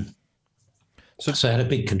 So I had a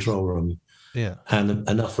big control room, and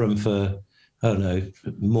enough room for, I don't know,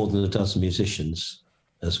 more than a dozen musicians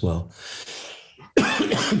as well.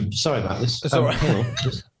 Sorry about this. It's all right.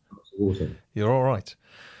 You're all right.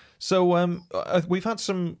 So we've had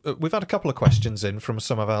a couple of questions in from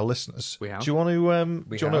some of our listeners. We have. Do you want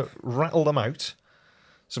to rattle them out?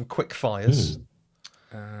 Some quick fires.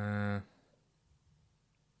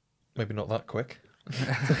 Maybe not that quick.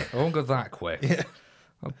 I won't go that quick. Yeah.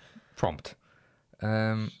 Prompt.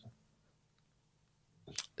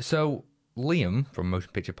 So Liam from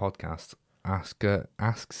Motion Picture Podcast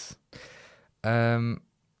asks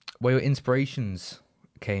where your inspirations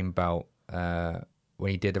came about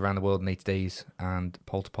when you did Around the World in 80 Days and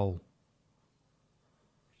Pole to Pole.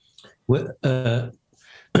 Well,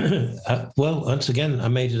 once again, I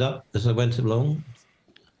made it up as I went along.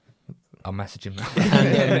 I'll message him.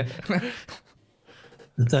 And,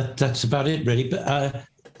 that's about it, really. But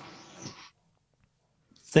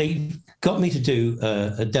they got me to do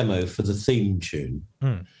a demo for the theme tune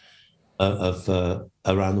of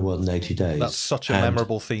Around the World in 80 Days. That's such a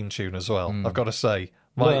memorable theme tune as well, I've got to say.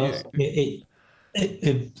 I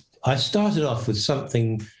started off with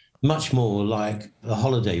something much more like a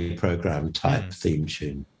holiday program type theme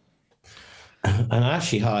tune. And I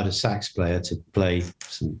actually hired a sax player to play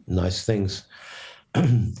some nice things.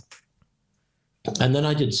 And then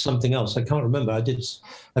I did something else. I can't remember. I did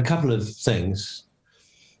a couple of things.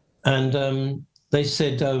 And they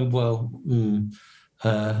said,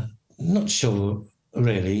 not sure,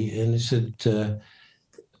 really. And they said,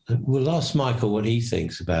 we'll ask Michael what he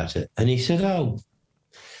thinks about it. And he said,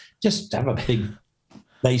 just have a big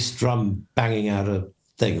bass drum banging out a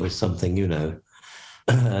thing or something, you know,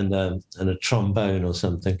 and a trombone or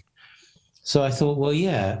something. So I thought,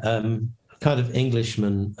 kind of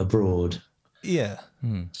Englishman abroad. Yeah.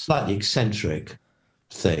 Slightly eccentric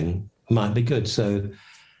thing might be good. So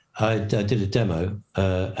I did a demo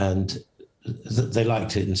and they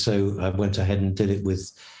liked it. And so I went ahead and did it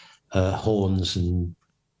with horns and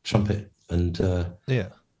trumpet. And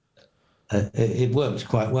it worked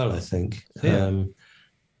quite well, I think, for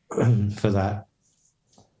that.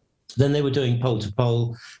 Then they were doing Pole to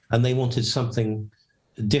Pole and they wanted something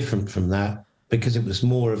different from that because it was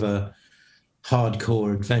more of a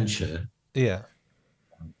hardcore adventure. Yeah.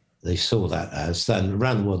 They saw that as. Then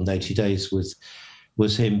Around the World in 80 Days was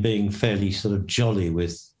him being fairly sort of jolly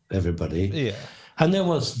with everybody. Yeah. And there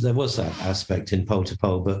was that aspect in Pole to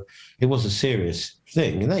Pole, but it was a serious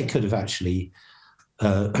thing. And they could have actually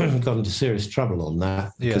got into serious trouble on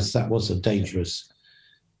that because that was a dangerous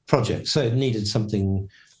project. So it needed something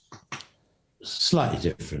slightly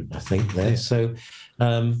different, I think, there. Yeah. So,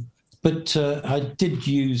 but I did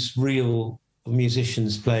use real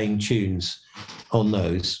musicians playing tunes on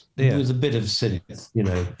those with a bit of synth, you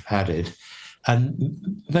know, added.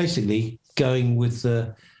 And basically going with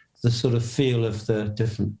the sort of feel of the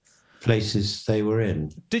different places they were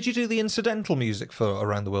in. Did you do the incidental music for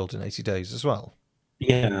Around the World in 80 Days as well?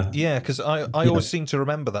 Yeah. Yeah, because I always seem to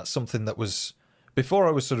remember that's something that was, before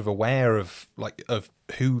I was sort of aware of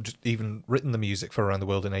who'd even written the music for Around the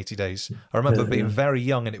World in 80 Days, I remember being very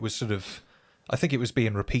young and it was sort of, I think it was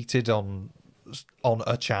being repeated on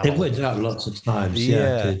a channel. It went out lots of times,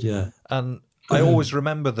 it did. And I always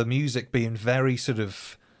remember the music being very sort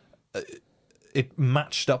of, it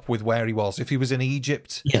matched up with where he was. If he was in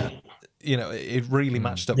Egypt, you know, it really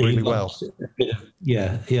matched up really well.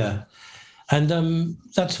 Yeah. And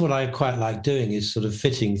that's what I quite like doing, is sort of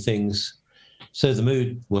fitting things so the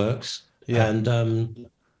mood works. Yeah. And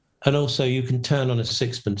also you can turn on a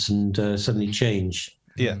sixpence and suddenly change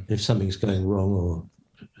Yeah. if something's going wrong, or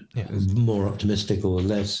more optimistic or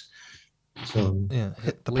less. So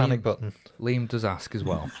hit the panic button. Liam does ask as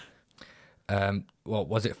well. Well,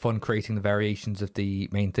 was it fun creating the variations of the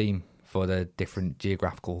main theme for the different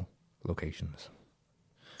geographical locations?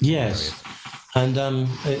 Yes, and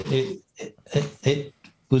it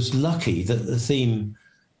was lucky that the theme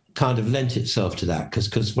kind of lent itself to that,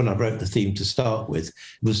 because when I wrote the theme to start with, it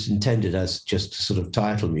was intended as just sort of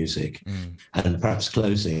title music and perhaps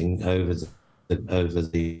closing over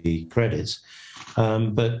the credits.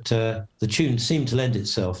 But the tune seemed to lend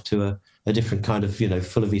itself to a different kind of,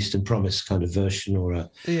 Full of Eastern Promise kind of version, or a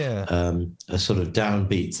sort of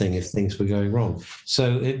downbeat thing if things were going wrong.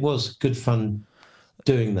 So it was good fun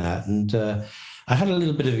doing that. And I had a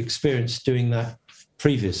little bit of experience doing that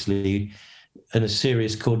previously in a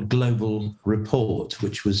series called Global Report,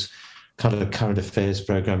 which was kind of a current affairs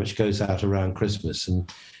program which goes out around Christmas. And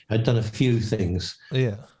I'd done a few things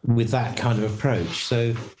with that kind of approach.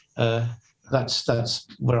 So that's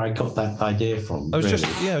where I got that idea from. I was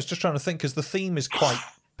just trying to think, because the theme is quite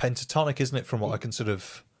pentatonic, isn't it, from what I can sort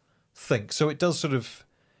of think. So it does sort of,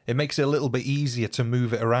 it makes it a little bit easier to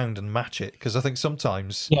move it around and match it, because I think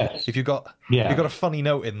sometimes if you've got a funny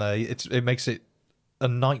note in there, it makes it a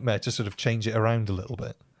nightmare to sort of change it around a little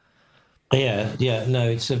bit. No,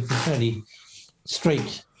 it's a fairly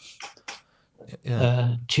straight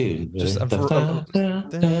tune. Just have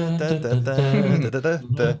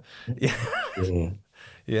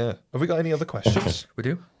we got any other questions? We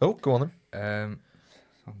do. Oh, go on then.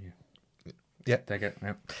 Sonia. Yeah, take it.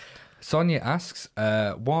 Yeah. Sonia asks,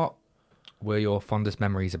 what were your fondest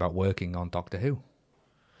memories about working on Doctor Who?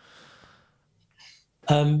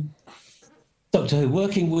 Doctor Who,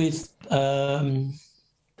 working with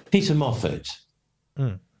Peter Moffat,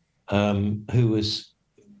 who was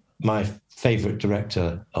my favourite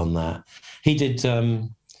director on that. He did. I've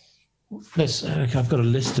got a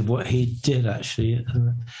list of what he did actually.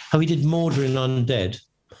 He did Mordrin Undead,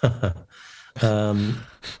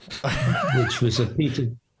 which was a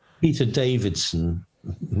Peter Davidson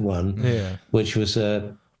one. Which was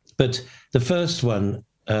but the first one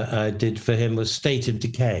I did for him was State of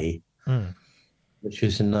Decay. Which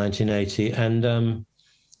was in 1980, and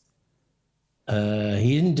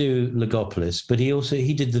he didn't do Legopolis, but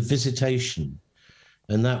he did The Visitation,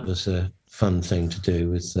 and that was a fun thing to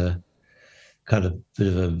do, with kind of bit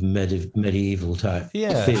of a medieval type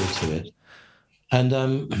feel to it. And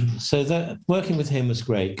so that working with him was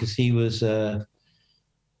great, because he'd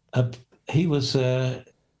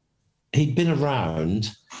been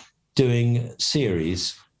around doing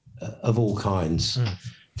series of all kinds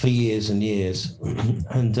for years and years,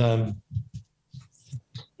 and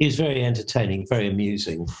he was very entertaining, very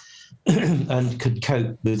amusing, and could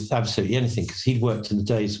cope with absolutely anything, because he'd worked in the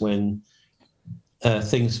days when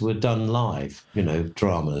things were done live,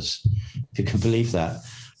 dramas, if you can believe that.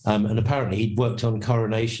 And apparently he'd worked on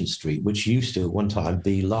Coronation Street, which used to at one time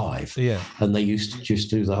be live, and they used to just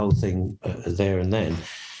do the whole thing there and then.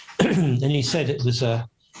 And he said it was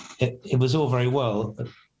all very well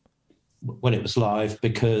when it was live,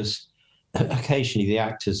 because occasionally the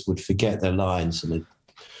actors would forget their lines, and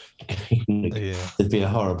there'd be a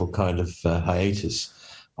horrible kind of hiatus,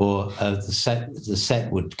 or the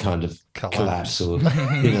set would kind of collapse, or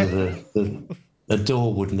the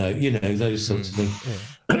door would know, those sorts of things.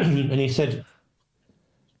 And he said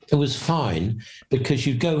it was fine, because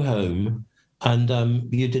you'd go home and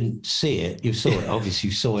you didn't see it. You saw it, obviously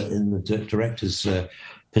you saw it in the director's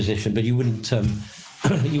position, but you wouldn't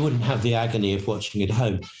have the agony of watching it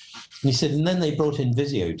home. And he said, and then they brought in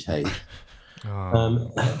videotape,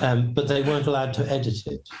 but they weren't allowed to edit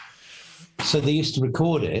it. So they used to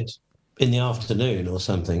record it in the afternoon or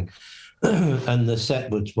something, and the set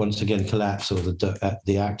would once again collapse, or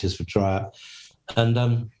the actors would dry up.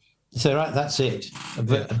 And so, right, that's it.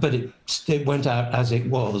 But it went out as it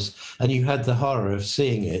was, and you had the horror of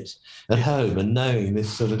seeing it at home and knowing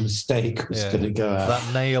this sort of mistake was going to go out.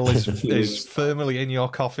 That nail is firmly in your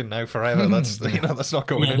coffin now forever. That's that's not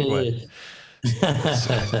going anywhere. But that's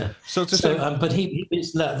a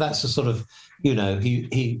sort of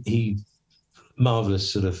he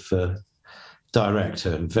marvelous sort of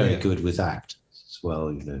director, and very good with actors as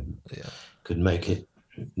well. Could make it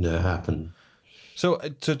happen. So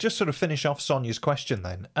to just sort of finish off Sonia's question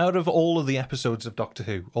then, out of all of the episodes of Doctor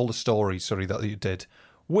Who, all the stories, that you did,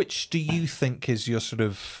 which do you think is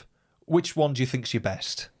which one do you think's your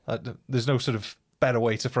best? There's no sort of better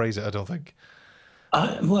way to phrase it, I don't think.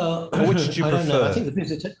 Or which did you prefer? I don't know. I think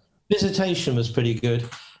the Visitation was pretty good.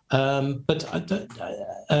 But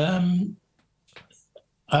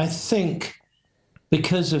I think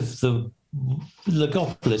because of the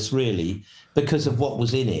Logopolis, really, because of what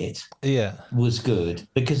was in it, Yeah. was good,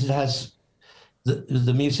 because it has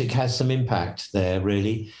the music has some impact there,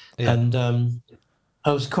 really. Yeah. And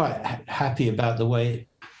I was quite happy about the way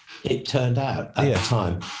it turned out at the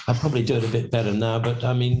time. I'd probably do it a bit better now, but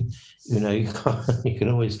I mean, you know, you can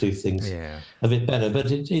always do things a bit better.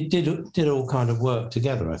 But it did all kind of work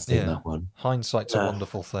together, I think, that one. Hindsight's a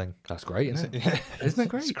wonderful thing. That's great, isn't it? Isn't it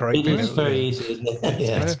great? It's great. It is very easy, isn't it?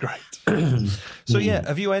 It's great. So,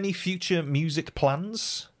 have you any future music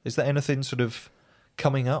plans? Is there anything sort of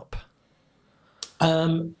coming up?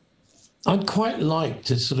 I'd quite like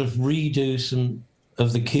to sort of redo some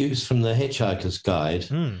of the cues from the Hitchhiker's Guide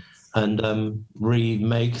and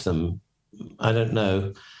remake them. I don't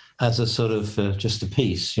know, as a sort of just a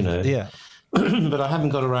piece, you know. Yeah. But I haven't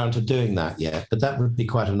got around to doing that yet. But that would be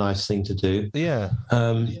quite a nice thing to do. Yeah.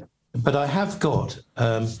 But I have got,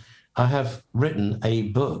 I have written a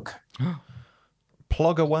book.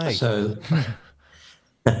 Plug away. So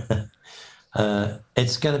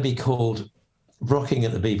it's going to be called Rocking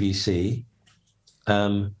at the BBC,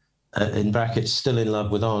 in brackets, Still in Love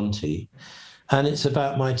with Auntie. And it's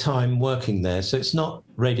about my time working there. So it's not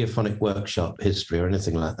radiophonic workshop history or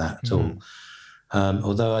anything like that at all.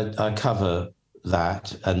 Although I cover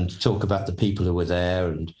that and talk about the people who were there,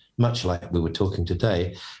 and much like we were talking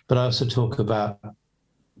today. But I also talk about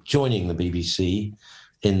joining the BBC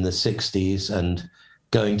in the 60s and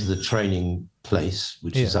going to the training place,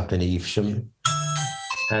 which is up in Evesham.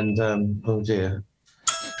 And, oh dear,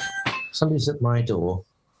 somebody's at my door.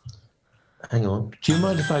 Hang on. Do you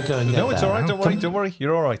mind if I go and get No, it's that? all right. Don't worry.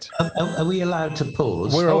 You're all right. Are we allowed to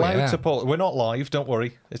pause? We're allowed to pause. We're not live. Don't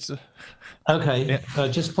worry. It's okay.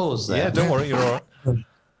 Just pause there. Yeah, don't worry. You're all right.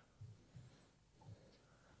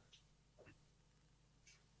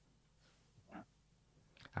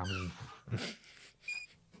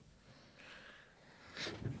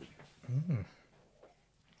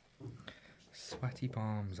 Sweaty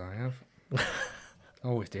palms, I have.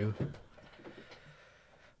 Always do.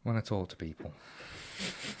 When I talk to people.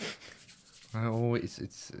 I always,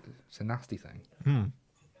 it's a nasty thing.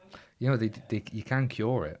 You know, you can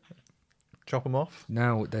cure it. Chop them off?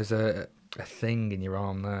 No, there's a thing in your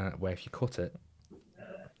arm there where if you cut it,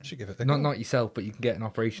 should give it a not yourself, but you can get an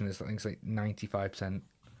operation that's, I think it's like 95%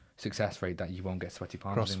 success rate that you won't get sweaty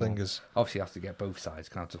palms Cross anymore. fingers. Obviously, you have to get both sides,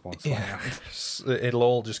 can't just one side hand. It'll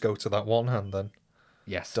all just go to that one hand then.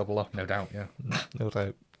 Yes. Double up. No doubt, yeah. No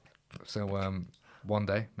doubt. So, one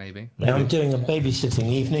day, maybe. Now I'm doing a babysitting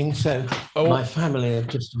evening, so my family have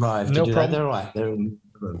just arrived. No to do problem. That. They're all right. They're in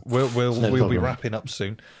the room. We'll be wrapping up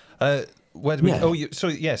soon. Where do we?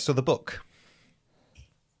 Yeah. So the book.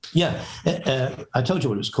 Yeah, I told you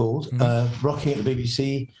what it's called. Rocking at the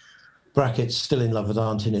BBC, brackets, Still in Love with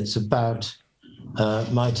Auntie, and it's about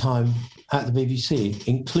my time at the BBC,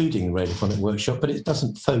 including Radiophonic Workshop, but it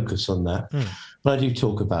doesn't focus on that. But I do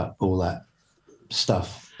talk about all that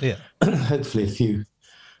stuff. Yeah. Hopefully a few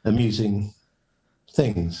amusing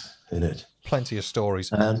things in it. Plenty of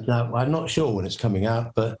stories. Now, I'm not sure when it's coming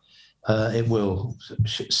out, but it will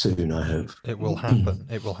soon, I hope. It will happen.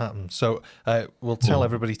 It will happen. So we'll tell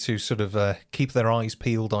everybody to sort of keep their eyes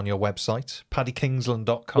peeled on your website,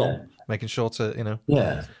 paddykingsland.com, making sure to,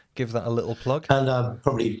 give that a little plug. And I'll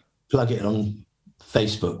probably plug it on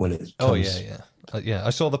Facebook when it comes. Yeah. I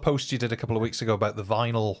saw the post you did a couple of weeks ago about the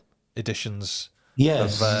vinyl editions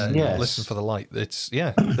Yes, of yes. Listen for the Light.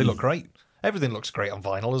 They look great. Everything looks great on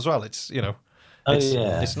vinyl as well. It's,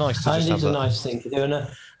 it's nice to just have a nice thing to do. And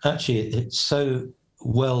actually, it's so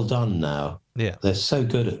well done now. Yeah. They're so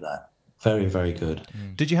good at that. Very, very good.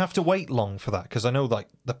 Did you have to wait long for that? Because I know like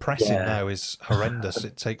the pressing now is horrendous.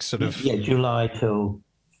 It takes sort of... Yeah, July till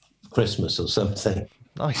Christmas or something.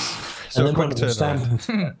 Nice. So a quick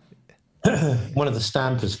turnaround. One of the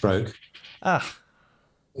stampers broke.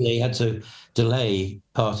 They had to delay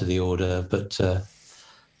part of the order, but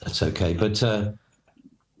that's okay. But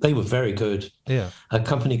they were very good. Yeah. A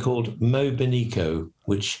company called Mo Benico,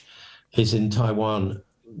 which is in Taiwan,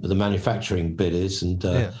 the manufacturing bit is, and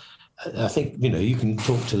I think, you can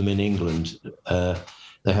talk to them in England.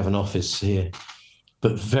 They have an office here,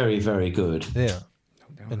 but very, very good. Yeah.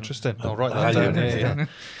 Interesting. I'll write that down.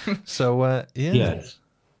 Yeah. So, Yes.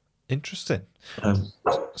 Interesting.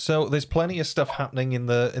 So there's plenty of stuff happening in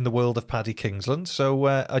the world of Paddy Kingsland. So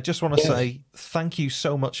I just want to say thank you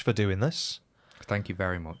so much for doing this. Thank you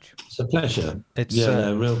very much. It's a pleasure. It's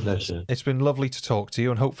real pleasure. It's been lovely to talk to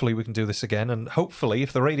you, and hopefully we can do this again. And hopefully,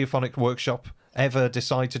 if the Radiophonic Workshop ever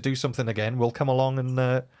decide to do something again, we'll come along and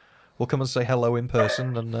we'll come and say hello in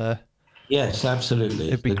person. And yes, absolutely.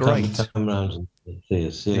 It'd be great. Come round and see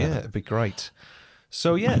us. Yeah, it'd be great.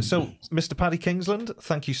 So Mr. Paddy Kingsland,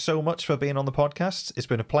 thank you so much for being on the podcast. It's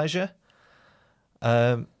been a pleasure.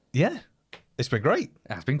 It's been great.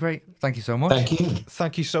 It's been great. Thank you so much. Thank you.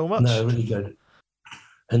 Thank you so much. No, really good.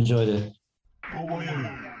 Enjoyed it.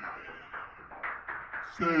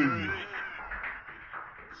 Save.